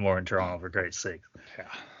going to be more in Toronto, for Christ's sake. Yeah.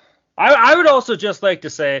 I would also just like to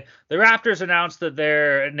say the Raptors announced that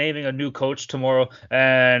they're naming a new coach tomorrow,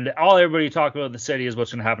 and all everybody talking about in the city is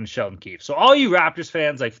what's going to happen to Sheldon Keefe. So all you Raptors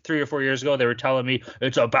fans, like 3 or 4 years ago, they were telling me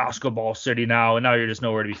it's a basketball city now, and now you're just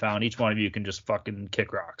nowhere to be found. Each one of you can just fucking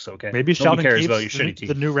kick rocks, okay? Maybe Nobody Sheldon cares about your Keefe's shitty team.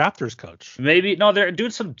 the new Raptors coach. Maybe no, they're doing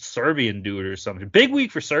some Serbian dude or something. Big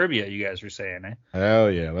week for Serbia, you guys were saying, eh? Hell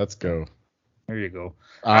yeah, let's go. There you go.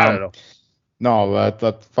 I don't know. No,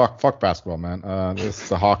 fuck basketball, man. This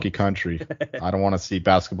is a hockey country. I don't want to see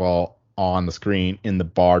basketball on the screen in the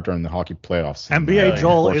bar during the hockey playoffs. NBA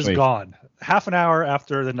Joel is gone. Half an hour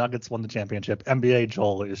after the Nuggets won the championship, NBA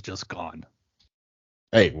Joel is just gone.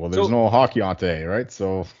 Hey, well, there's no hockey on today, right?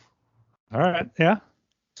 So. All right, yeah.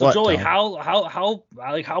 So what, Joey,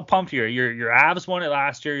 how pumped are you? Your Avs won it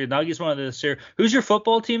last year. Your Nuggets won it this year. Who's your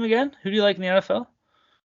football team again? Who do you like in the NFL?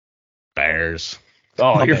 Bears.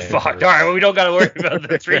 Oh, you're fucked. All right, well, we don't got to worry about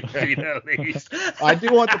the 3-3 at least. I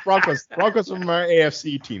do want the Broncos. Broncos are my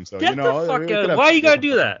AFC team, so Get the fuck out. Why you got to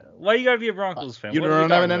do that? Why you got to be a Broncos fan? You don't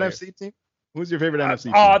have an NFC team? Who's your favorite NFC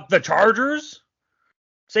team? The Chargers.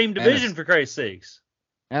 Same division, for Christ's sakes.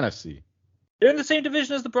 NFC. They're in the same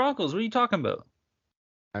division as the Broncos. What are you talking about?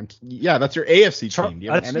 Yeah, that's your AFC team. Do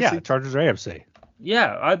you have an NFC? Yeah, Chargers are AFC.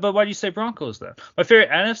 Yeah, but why do you say Broncos then? My favorite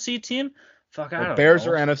NFC team? Fuck, I don't Bears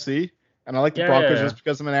know. are NFC. And I like the Broncos just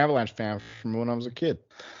because I'm an Avalanche fan from when I was a kid.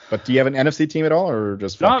 But do you have an NFC team at all, or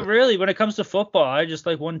just not really? When it comes to football, I just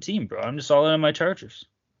like one team, bro. I'm just all in on my Chargers.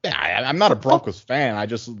 Yeah, I'm not a Broncos fan. I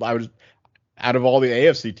was out of all the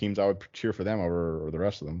AFC teams, I would cheer for them over the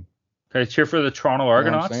rest of them. Can I cheer for the Toronto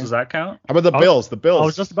Argonauts? Does that count? How about the Bills? The Bills. I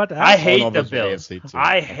was just about to ask. I hate the Bills.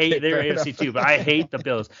 I hate their AFC too, but I hate the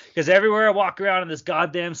Bills because everywhere I walk around in this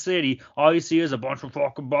goddamn city, all you see is a bunch of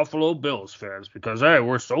fucking Buffalo Bills fans because hey,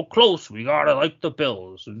 we're so close, we gotta like the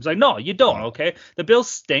Bills. And it's like, no, you don't. Okay, the Bills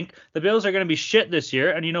stink. The Bills are gonna be shit this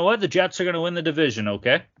year, and you know what? The Jets are gonna win the division.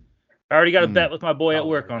 Okay, I already got a bet with my boy at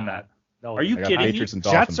work on that. No, are you kidding me?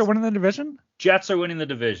 Jets are winning the division? Jets are winning the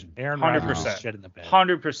division. Aaron 100%. Shit in the bed.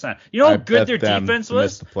 100%. You know how good their defense was?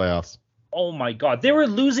 Missed the playoffs. Oh my God, they were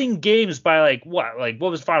losing games by like what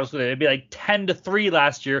was the finals? It'd be like 10-3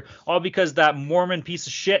 last year, all because that Mormon piece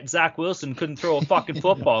of shit Zach Wilson couldn't throw a fucking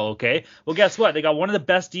football. Okay, well guess what? They got one of the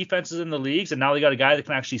best defenses in the leagues, and now they got a guy that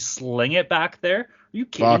can actually sling it back there. Are you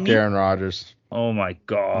kidding me? Fuck Aaron Rodgers. Oh my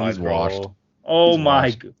God, he's washed. Oh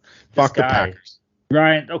my God. Fuck the Packers.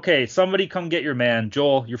 Ryan, okay, somebody come get your man.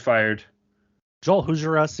 Joel, you're fired. Joel, who's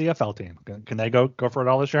your CFL team? Can they go for it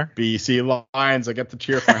all this year? BC Lions. I get to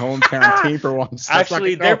cheer for my hometown team for once.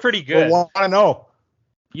 Actually, they're pretty good. I want to know.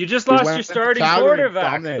 You just lost your starting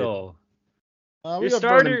quarterback, though. Your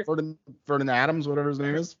starter, Vernon Adams, whatever his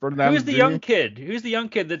name is. Who's the young kid? Who's the young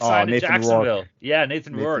kid that signed in Jacksonville? Rourke. Yeah,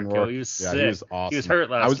 Nathan Rourke. He was sick. He was awesome. He was hurt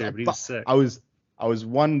last year, but he was sick. I was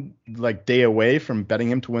one day away from betting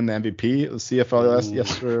him to win the MVP of the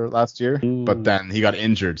CFL last year, but then he got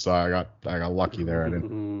injured, so I got lucky there. I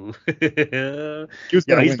didn't.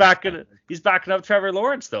 He's backing up Trevor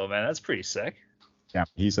Lawrence though, man. That's pretty sick. Yeah,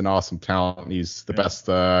 he's an awesome talent. He's the best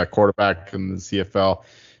quarterback in the CFL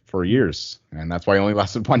for years, and that's why he only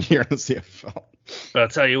lasted 1 year in the CFL. But I'll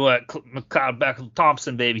tell you what, McLeod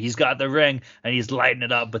Beckham-Thompson, baby, he's got the ring and he's lighting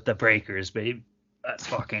it up with the breakers, baby. Let's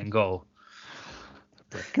fucking go.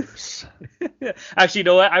 Breakers. Actually, you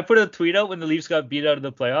know what? I put a tweet out when the Leafs got beat out of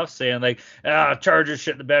the playoffs saying like, Chargers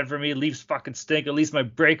shit in the bed for me. Leafs fucking stink. At least my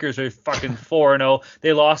Breakers are fucking 4-0.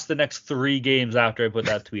 They lost the next 3 games after I put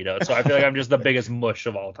that tweet out. So I feel like I'm just the biggest mush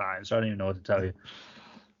of all time. So I don't even know what to tell you.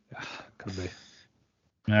 Yeah, could be.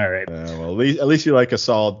 All right. Well, at least you like a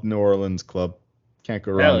solid New Orleans club. Can't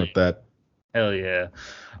go wrong with that. Hell yeah.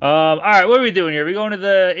 All right. What are we doing here? Are we going to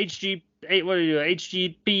the HGP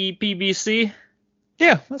PBC?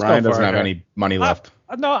 Yeah, let's Brian go for doesn't it have here. any money left.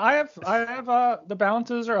 No, I have the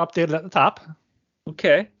balances are updated at the top.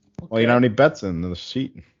 Okay. Well, you don't have any bets in the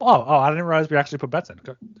sheet. Oh, I didn't realize we actually put bets in.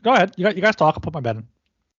 Go ahead. You guys talk. I'll put my bet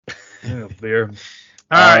in. Beer.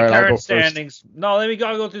 All right, current standings. First. No, let me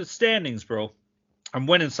go through the standings, bro. I'm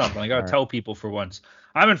winning something. I gotta tell people for once.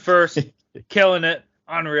 I'm in first, killing it.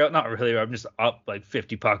 Unreal. Not really. I'm just up like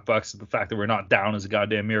 50 bucks. The fact that we're not down is a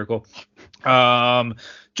goddamn miracle.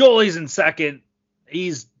 Joel's in second.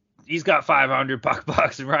 He's got 500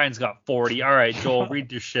 bucks and Ryan's got 40. All right, Joel, read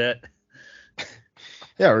your shit.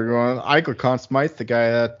 Yeah, we're going Eichel Conn Smythe, the guy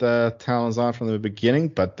that Talon was on from the beginning,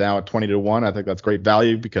 but now at 20-1, I think that's great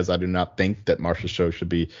value because I do not think that Marshall Show should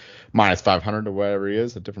be minus 500 or whatever he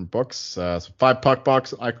is at different books. So 5 puck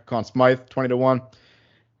bucks, Eichel Conn Smythe, 20-1.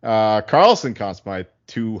 Carlson Conn Smythe,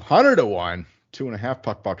 200-1. 2.5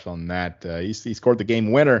 puck bucks on that. He scored the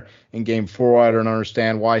game winner in game 4. I don't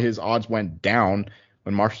understand why his odds went down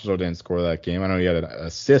when Marchessault didn't score that game. I know he had an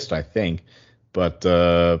assist, I think. But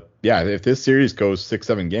yeah, if this series goes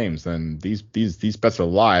 6-7 games, then these bets are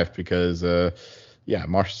live because yeah,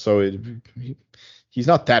 Marchessault, he's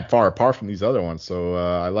not that far apart from these other ones. So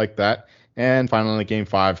I like that. And finally, game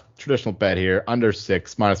 5, traditional bet here, under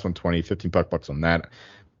 6, -120, 15 puck bucks on that.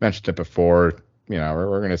 Mentioned it before. You know,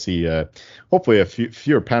 we're going to see hopefully a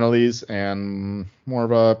fewer penalties and more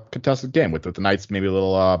of a contested game with the Knights, maybe a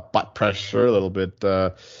little butt pressure, a little bit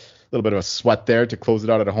of a sweat there to close it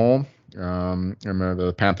out at home. Remember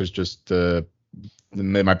the Panthers just they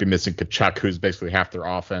might be missing Kachuk, who's basically half their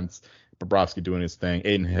offense. Bobrovsky doing his thing.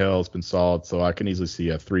 Aiden Hill's been solid, so I can easily see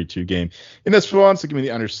a 3-2 game in this one. So give me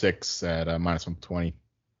the under 6 at -120.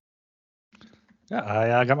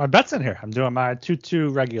 Yeah, I got my bets in here. I'm doing my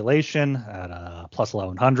 2-2 regulation at plus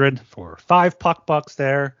 1100 for 5 puck bucks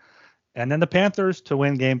there. And then the Panthers to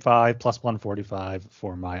win game 5 plus 145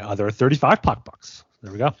 for my other 35 puck bucks.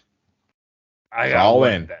 There we go. I got all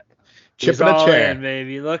one in. bet. Chip He's in a all chair. in,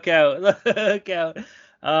 baby. Look out. Look out.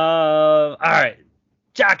 All right.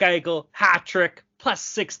 Jack Eichel, hat trick, plus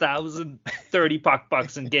 6,000, 30 puck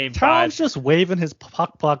bucks in game 5. Tom's just waving his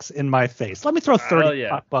puck bucks in my face. Let me throw 30 yeah.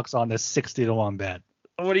 puck bucks on this 60-1 bet.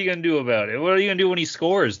 What are you gonna do about it? What are you gonna do when he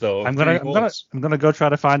scores, though? I'm gonna go try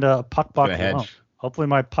to find a puck buck. Hedge. Hopefully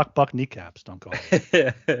my puck buck kneecaps don't go.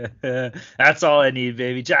 That's all I need,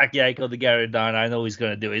 baby. Jack Eichel to get it done. I know he's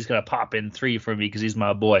gonna do it. He's gonna pop in 3 for me because he's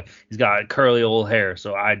my boy. He's got curly old hair,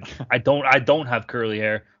 so I don't have curly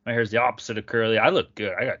hair. My hair's the opposite of curly. I look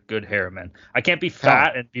good. I got good hair, man. I can't be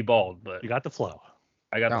fat and be bald, but You got the flow.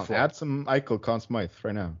 I got the flow. Add some Eichel Conn Smythe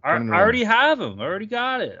right now. I already have him. I already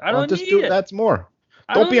got it. I don't just need do it. That's more.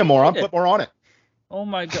 I Don't be a moron. need it. Put more on it. Oh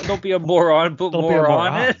my God! Don't be a moron. Put Don't be a more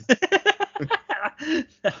on moron. it.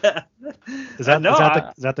 Is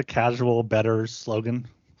that the casual betters slogan?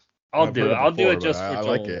 I'll do it. I'll do it just for I Joel.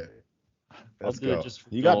 like it. I'll do it just for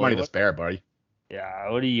You got Joel. money to spare, buddy. Yeah.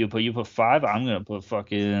 What do you put? You put 5. I'm gonna put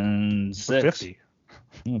fucking 6. 50.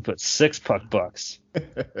 I'm gonna put 6 puck bucks.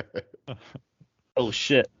 Oh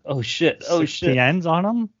shit! Oh shit! Oh shit! PNs on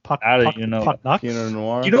them. Puck. I don't puck, even know. Puck nuts. Pinot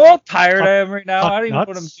Noir. You know how tired Puck- I am right now? puck I don't even know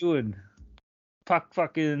what I'm nuts? doing. Puck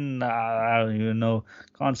fucking. I don't even know.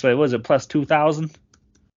 Conway, was it plus 2,000?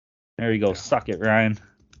 There you go. Suck it, Ryan.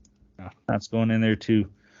 Yeah. That's going in there too.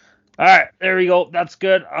 All right, there we go. That's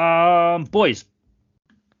good. Boys,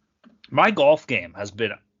 my golf game has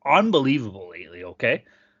been unbelievable lately. Okay,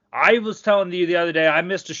 I was telling you the other day I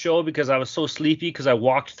missed a show because I was so sleepy because I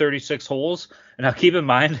walked 36 holes. And now keep in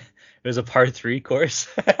mind it was a par 3 course,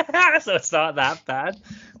 so it's not that bad.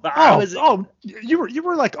 But you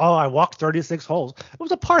were like, I walked 36 holes. It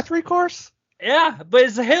was a par 3 course. Yeah, but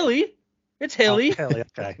it's hilly. It's hilly. Oh, hilly.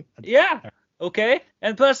 Okay. Yeah. Okay.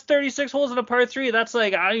 And plus 36 holes in a par 3. That's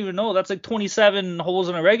like, I don't even know. That's like 27 holes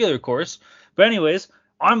in a regular course. But anyways,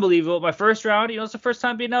 unbelievable. My first round, it's the first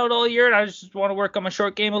time being out all year, and I just want to work on my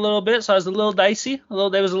short game a little bit. So I was a little dicey. It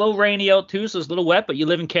was a little rainy out too, so it's a little wet. But you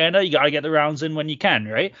live in Canada, you gotta get the rounds in when you can,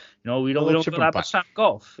 right? We don't go that much time to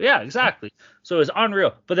golf. Yeah, exactly. So it was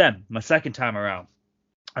unreal. But then my second time around,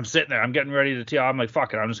 I'm sitting there, I'm getting ready to tee off. I'm like,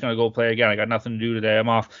 fuck it, I'm just gonna go play again. I got nothing to do today. I'm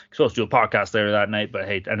off. I'm supposed to do a podcast later that night, but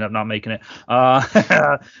hey, ended up not making it.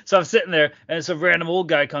 So I'm sitting there, and some random old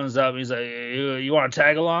guy comes up, and he's like, you want to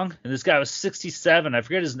tag along? And this guy was 67. I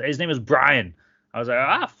forget his name is Brian. I was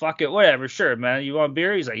like, fuck it, whatever, sure, man. You want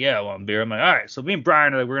beer? He's like, yeah, I want beer. I'm like, all right. So me and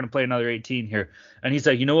Brian are like, we're gonna play another 18 here. And he's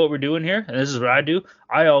like, you know what we're doing here? And this is what I do.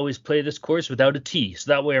 I always play this course without a tee,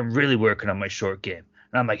 so that way I'm really working on my short game.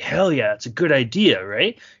 And I'm like, hell yeah, it's a good idea,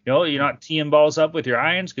 right? You're not teeing balls up with your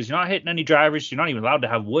irons because you're not hitting any drivers. You're not even allowed to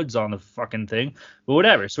have woods on the fucking thing. But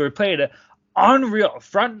whatever. So we're playing an unreal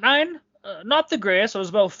front nine. Not the greatest. I was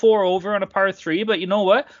about 4 over on a par 3. But you know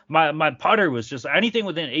what? My putter was just anything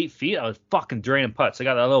within 8 feet. I was fucking draining putts. I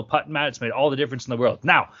got that little putting mat. It's made all the difference in the world.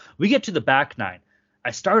 Now, we get to the back 9.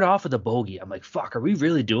 I start off with a bogey. I'm like, fuck, are we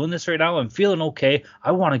really doing this right now? I'm feeling okay.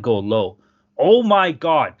 I want to go low. Oh, my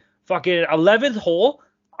God. Fucking 11th hole,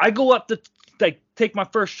 I go up to take my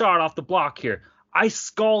first shot off the block here. I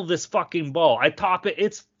skull this fucking ball. I top it.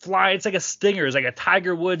 It's flying. It's like a stinger. It's like a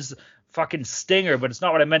Tiger Woods fucking stinger, but it's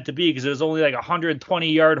not what I meant to be because it was only like a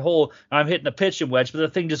 120-yard hole. And I'm hitting a pitching wedge, but the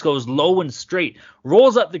thing just goes low and straight,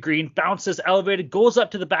 rolls up the green, bounces, elevated, goes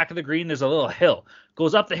up to the back of the green. There's a little hill,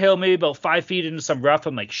 goes up the hill maybe about 5 feet into some rough.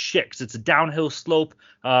 I'm like, shit, because it's a downhill slope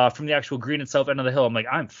from the actual green itself, end of the hill. I'm like,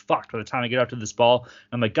 I'm fucked by the time I get out to this ball.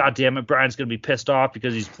 I'm like, God damn it, Brian's gonna be pissed off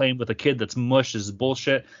because he's playing with a kid that's mush. This is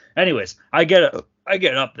bullshit. Anyways, I get up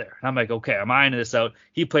there, and I'm like, okay, I'm eyeing this out.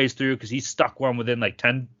 He plays through because he's stuck one within like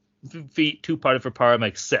 10 feet, 2 putted for par. I'm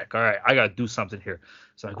like, sick. All right, I gotta do something here.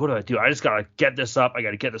 So like, what do? I just gotta get this up. I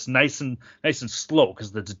gotta get this nice and slow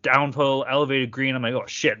because it's downhill, elevated green. I'm like, oh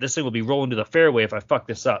shit, this thing will be rolling to the fairway if I fuck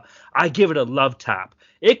this up. I give it a love tap.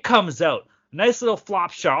 It comes out. Nice little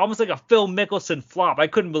flop shot, almost like a Phil Mickelson flop. I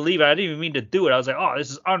couldn't believe it. I didn't even mean to do it. I was like, oh,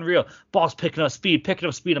 this is unreal. Ball's picking up speed.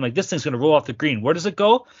 I'm like, this thing's going to roll off the green. Where does it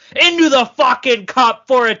go? Into the fucking cup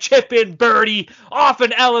for a chip-in birdie off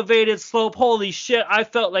an elevated slope. Holy shit. I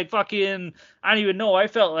felt like fucking, I don't even know. I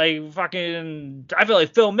felt like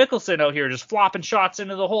Phil Mickelson out here just flopping shots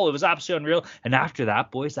into the hole. It was absolutely unreal. And after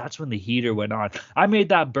that, boys, that's when the heater went on. I made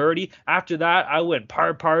that birdie. After that, I went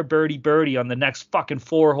par, birdie on the next fucking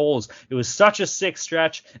 4 holes. It was such a sick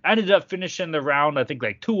stretch. Ended up finishing the round, I think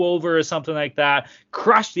like 2 over or something like that.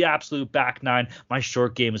 Crushed the absolute back 9. My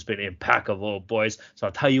short game has been impeccable, boys. So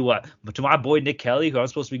I'll tell you what, but to my boy Nick Kelly, who I'm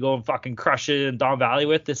supposed to be going fucking crushing in Don Valley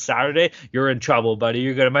with this Saturday, you're in trouble, buddy.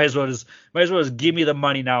 You're gonna might as well just give me the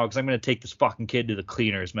money now because I'm gonna take this fucking kid to the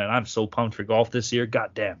cleaners, man. I'm so pumped for golf this year.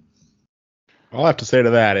 God damn. All I have to say to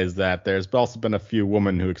that is that there's also been a few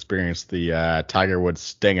women who experienced the Tiger Woods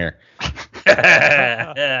stinger.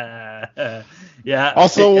 Yeah.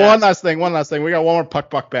 Also, one last thing. We got one more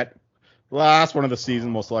puck bet. Last one of the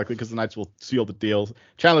season, most likely, because the Knights will seal the deals.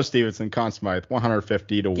 Chandler Stevenson, Conn Smythe,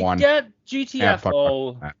 150 to 1. Get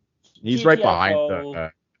GTFO. He's right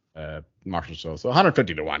behind Marshall Show. So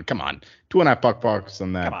 150 to 1. Come on. 2.5 bucks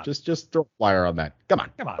on that. Just throw a flyer on that. Come on.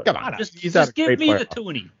 Just give me the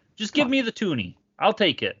toonie. Just give me the toonie. I'll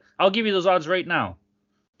take it. I'll give you those odds right now.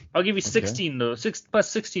 I'll give you 16 though. 6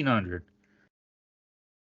 plus 1600.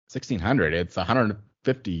 1600. It's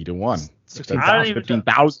 150 to 1.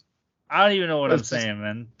 15,000. I don't even know what I'm saying,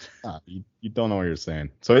 man. You don't know what you're saying.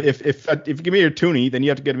 So if you give me your toonie, then you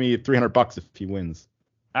have to give me $300 if he wins.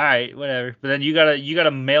 All right, whatever. But then you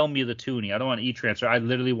gotta mail me the toonie. I don't want e-transfer. I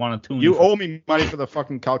literally want a toonie. You owe me money for the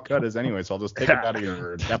fucking Calcuttas anyway, so I'll just take it out of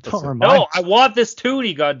your deficit. No, I want this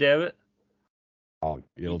toonie, goddammit.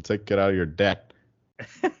 You'll take it out of your debt.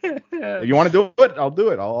 If you want to do it, I'll do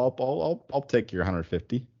it. I'll take your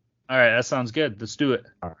 150. All right, that sounds good. Let's do it.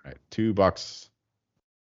 All right, $2.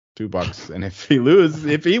 And if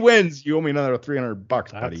he wins, you owe me another $300,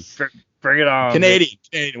 buddy. Bring it on. Canadian.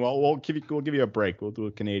 Well, we'll give you a break. We'll do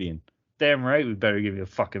a Canadian. Damn right, we better give you a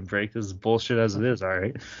fucking break. This is bullshit as it is. All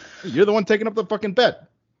right. You're the one taking up the fucking bet.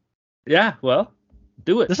 Yeah, well,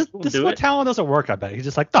 do it. This is what talent doesn't work. I bet he's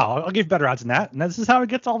just like, no, I'll give better odds than that, and this is how he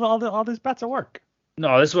gets all these bets at work.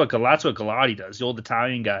 No, that's what Galati does. The old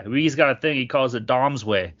Italian guy. He's got a thing. He calls it Dom's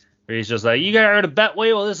way. Where he's just like, you got heard of bet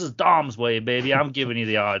way? Well, this is Dom's way, baby. I'm giving you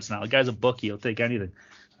the odds now. The guy's a bookie. He'll take anything.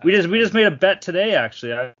 We just made a bet today,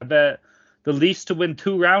 actually. I bet the Leafs to win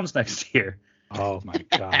 2 rounds next year. Oh my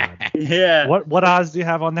god. Yeah. What odds do you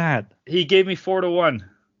have on that? He gave me 4 to 1.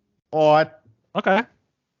 What? Okay.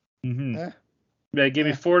 Mm-hmm. Yeah, he gave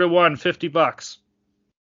me 4 to 1, $50.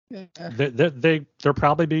 Yeah. They'll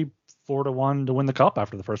probably be 4 to 1 to win the cup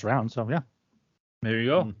after the first round. So yeah. There you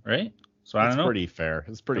go. Right. So I don't know. It's pretty fair.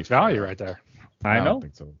 It's pretty fair. Value right there. I know. don't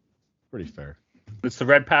think so. Pretty fair. It's the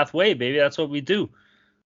Red Path way, baby. That's what we do.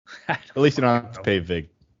 At least you don't have to pay Vig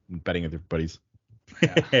betting with your buddies.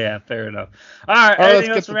 Yeah, fair enough. All right,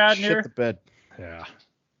 anything else around here? To bed. Yeah.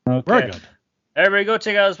 Okay. Very good. Everybody go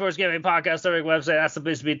check out the Sports Gaming Podcast Network website. That's the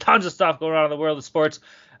place to be. Tons of stuff going on in the world of sports.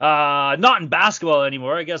 Not in basketball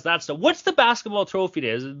anymore. I guess what's the basketball trophy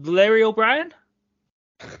day? Is it Larry O'Brien?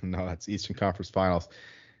 No, that's Eastern Conference Finals.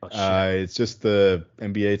 It's just the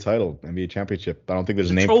NBA title, NBA championship. I don't think there's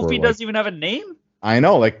a name for it. The trophy doesn't even have a name? I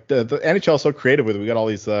know, like the NHL is so creative with it. We got all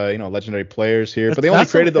these legendary players here, but they only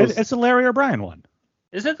created those. It's a Larry O'Brien one.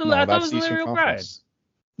 Is it I thought it was Larry O'Brien.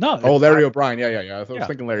 No. Oh, Larry O'Brien. Yeah. I was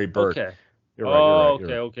thinking Larry Bird. Okay. You're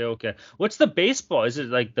right. Okay. What's the baseball? Is it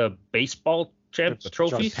like the baseball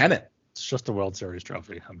trophy? Pennant. It's just the World Series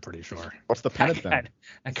trophy, I'm pretty sure. What's the pennant then?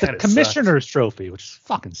 It's the Commissioner's Trophy, which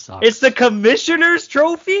fucking sucks. It's the Commissioner's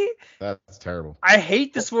Trophy? That's terrible. I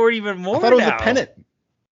hate this word even more. I thought it was a pennant.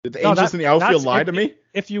 Did the Angels in the outfield lie to me?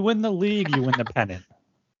 If you win the league, you win the pennant.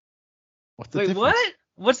 What's the difference? What?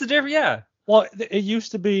 What's the difference? Yeah. Well, it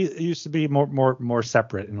used to be more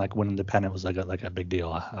separate, and like winning the pennant was like a big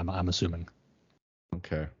deal. I'm assuming.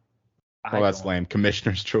 Okay. Oh, that's lame.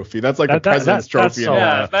 Commissioner's trophy. That's like the president's trophy.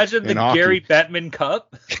 Imagine the hockey. Gary Bettman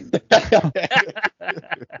Cup.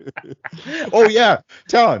 Oh yeah,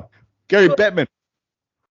 tell him. Gary Bettman.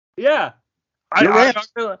 Yeah. I'm not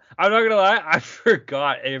gonna lie, I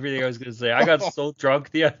forgot everything I was gonna say. I got so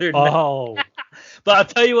drunk the other night. Oh. But I'll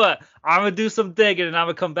tell you what, I'm gonna do some digging and I'm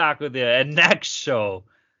gonna come back with you. And next show.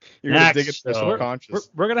 You're gonna dig it subconscious.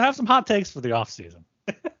 We're gonna have some hot takes for the off season.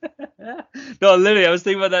 No, literally, I was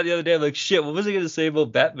thinking about that the other day. I'm like, shit, what was I gonna say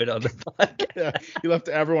about Bettman on the podcast? Yeah, you left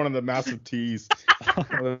everyone on the massive tease.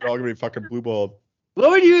 They're all gonna be fucking blue balled.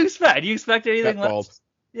 What would you expect? Do you expect anything Bet-balled. less?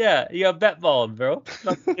 Yeah, you got bet-balled, bro.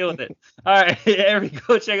 Nothing to deal with it. All right, everybody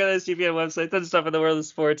go check out the SGPN website. Tons of stuff in the world of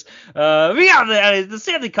sports. We got the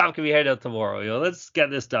Stanley Cup can be headed out tomorrow. Let's get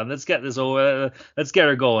this done. Let's get this over. Let's get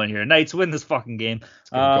her going here. Knights win this fucking game.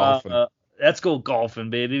 Let's go golfing,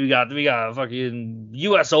 baby. We got a fucking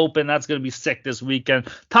U.S. Open. That's going to be sick this weekend.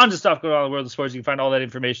 Tons of stuff going on in the world of sports. You can find all that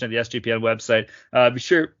information at the SGPN website. Be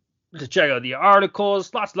sure to check out the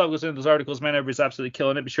articles. Lots of love goes into those articles, man. Everybody's absolutely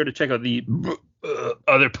killing it. Be sure to check out the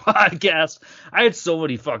other podcasts. I had so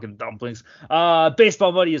many fucking dumplings.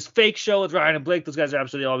 Baseball Money is Fake Show with Ryan and Blake. Those guys are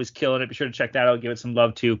absolutely always killing it. Be sure to check that out. Give it some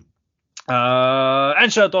love, too.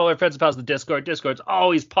 And shout out to all our friends and pals in the Discord. Discord's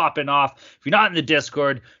always popping off. If you're not in the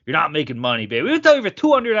Discord, you're not making money, baby. We've done over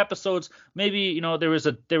 200 episodes. Maybe, there was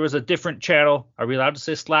a different channel. Are we allowed to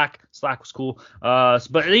say Slack? Slack was cool.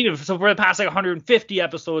 But even so for the past 150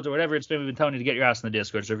 episodes or whatever, it's been we've been telling you to get your ass in the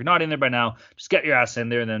Discord. So if you're not in there by now, just get your ass in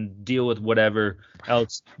there and then deal with whatever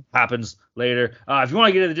else happens later. If you want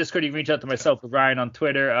to get in the Discord, you can reach out to myself with Ryan on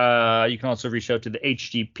Twitter. You can also reach out to the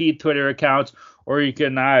HGP Twitter account, or you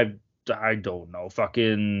can I don't know,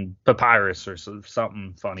 fucking Papyrus or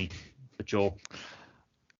something funny. But Joel.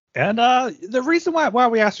 And the reason why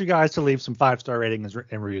we ask you guys to leave some 5-star ratings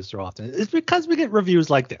and reviews so often is because we get reviews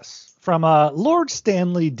like this from Lord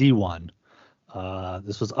Stanley D1.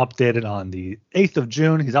 This was updated on the 8th of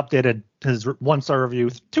June. He's updated his 1-star review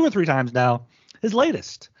 2 or 3 times now. His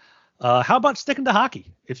latest. How about sticking to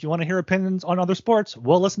hockey? If you want to hear opinions on other sports,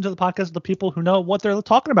 we'll listen to the podcast of the people who know what they're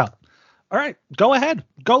talking about. All right, go ahead.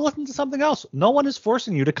 Go listen to something else. No one is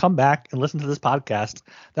forcing you to come back and listen to this podcast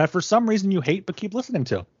that for some reason you hate but keep listening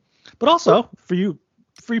to. But also, for you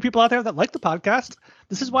people out there that like the podcast,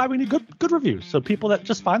 this is why we need good reviews. So people that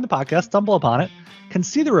just find the podcast, stumble upon it, can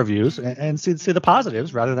see the reviews and see the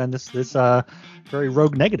positives rather than this very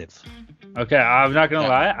rogue negative. Okay, I'm not going to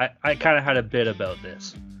lie. I kind of had a bit about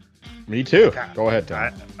this. Me too. Go ahead,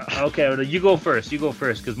 Tom. Okay, well, you go first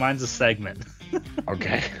because mine's a segment.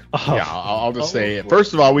 Okay. Yeah, I'll just say,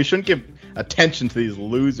 first of all, we shouldn't give attention to these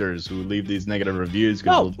losers who leave these negative reviews.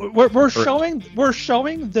 No, we're showing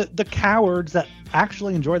the cowards that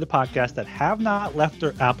actually enjoy the podcast that have not left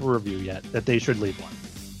their Apple review yet that they should leave one.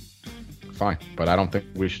 Fine, but I don't think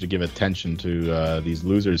we should give attention to these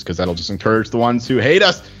losers because that'll just encourage the ones who hate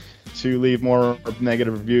us to leave more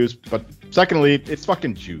negative reviews. But secondly, it's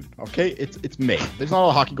fucking June, okay? It's May. There's not a lot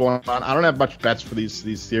of hockey going on. I don't have much bets for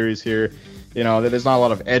these series here. There's not a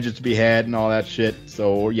lot of edges to be had and all that shit.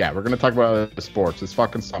 So yeah, we're gonna talk about sports. It's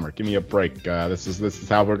fucking summer. Give me a break. This is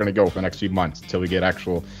how we're gonna go for the next few months until we get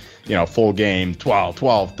actual, full game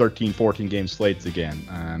 12, 13, 14 game slates again.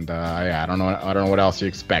 And I don't know what else you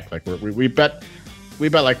expect. Like we bet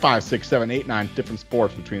like 5, 6, 7, 8, 9 different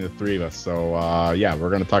sports between the three of us. So yeah, we're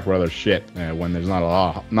gonna talk about other shit when there's not a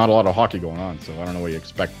lot of hockey going on. So I don't know what you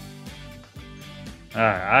expect.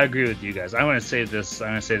 I agree with you guys. I'm gonna save this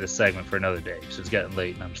segment for another day because it's getting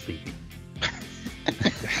late and I'm sleepy.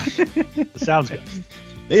 Sounds good.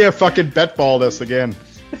 Yeah, fucking betballed us again.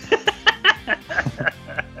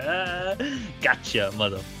 Gotcha,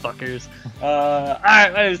 motherfuckers.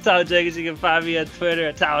 Alright, my name is Tyler Jenkins. You can find me on Twitter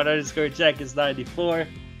at Tyler_Jenkins94.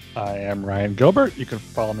 I am Ryan Gilbert. You can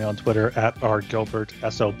follow me on Twitter at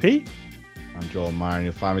rgilbertsop. I'm Joel Meyer.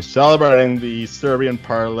 You'll find me celebrating the Serbian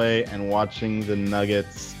parlay and watching the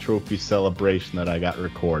Nuggets trophy celebration that I got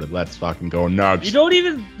recorded. Let's fucking go Nugs. You don't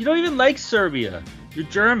even like Serbia. You're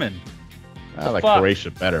German. I like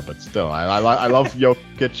Croatia better, but still, I love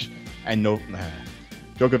Jokic. And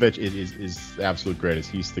Djokovic is the absolute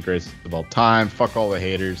greatest. He's the greatest of all time. Fuck all the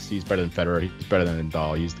haters. He's better than Federer. He's better than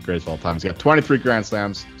Nadal. He's the greatest of all time. He's got 23 Grand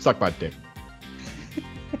Slams. Suck my dick.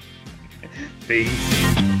 Peace.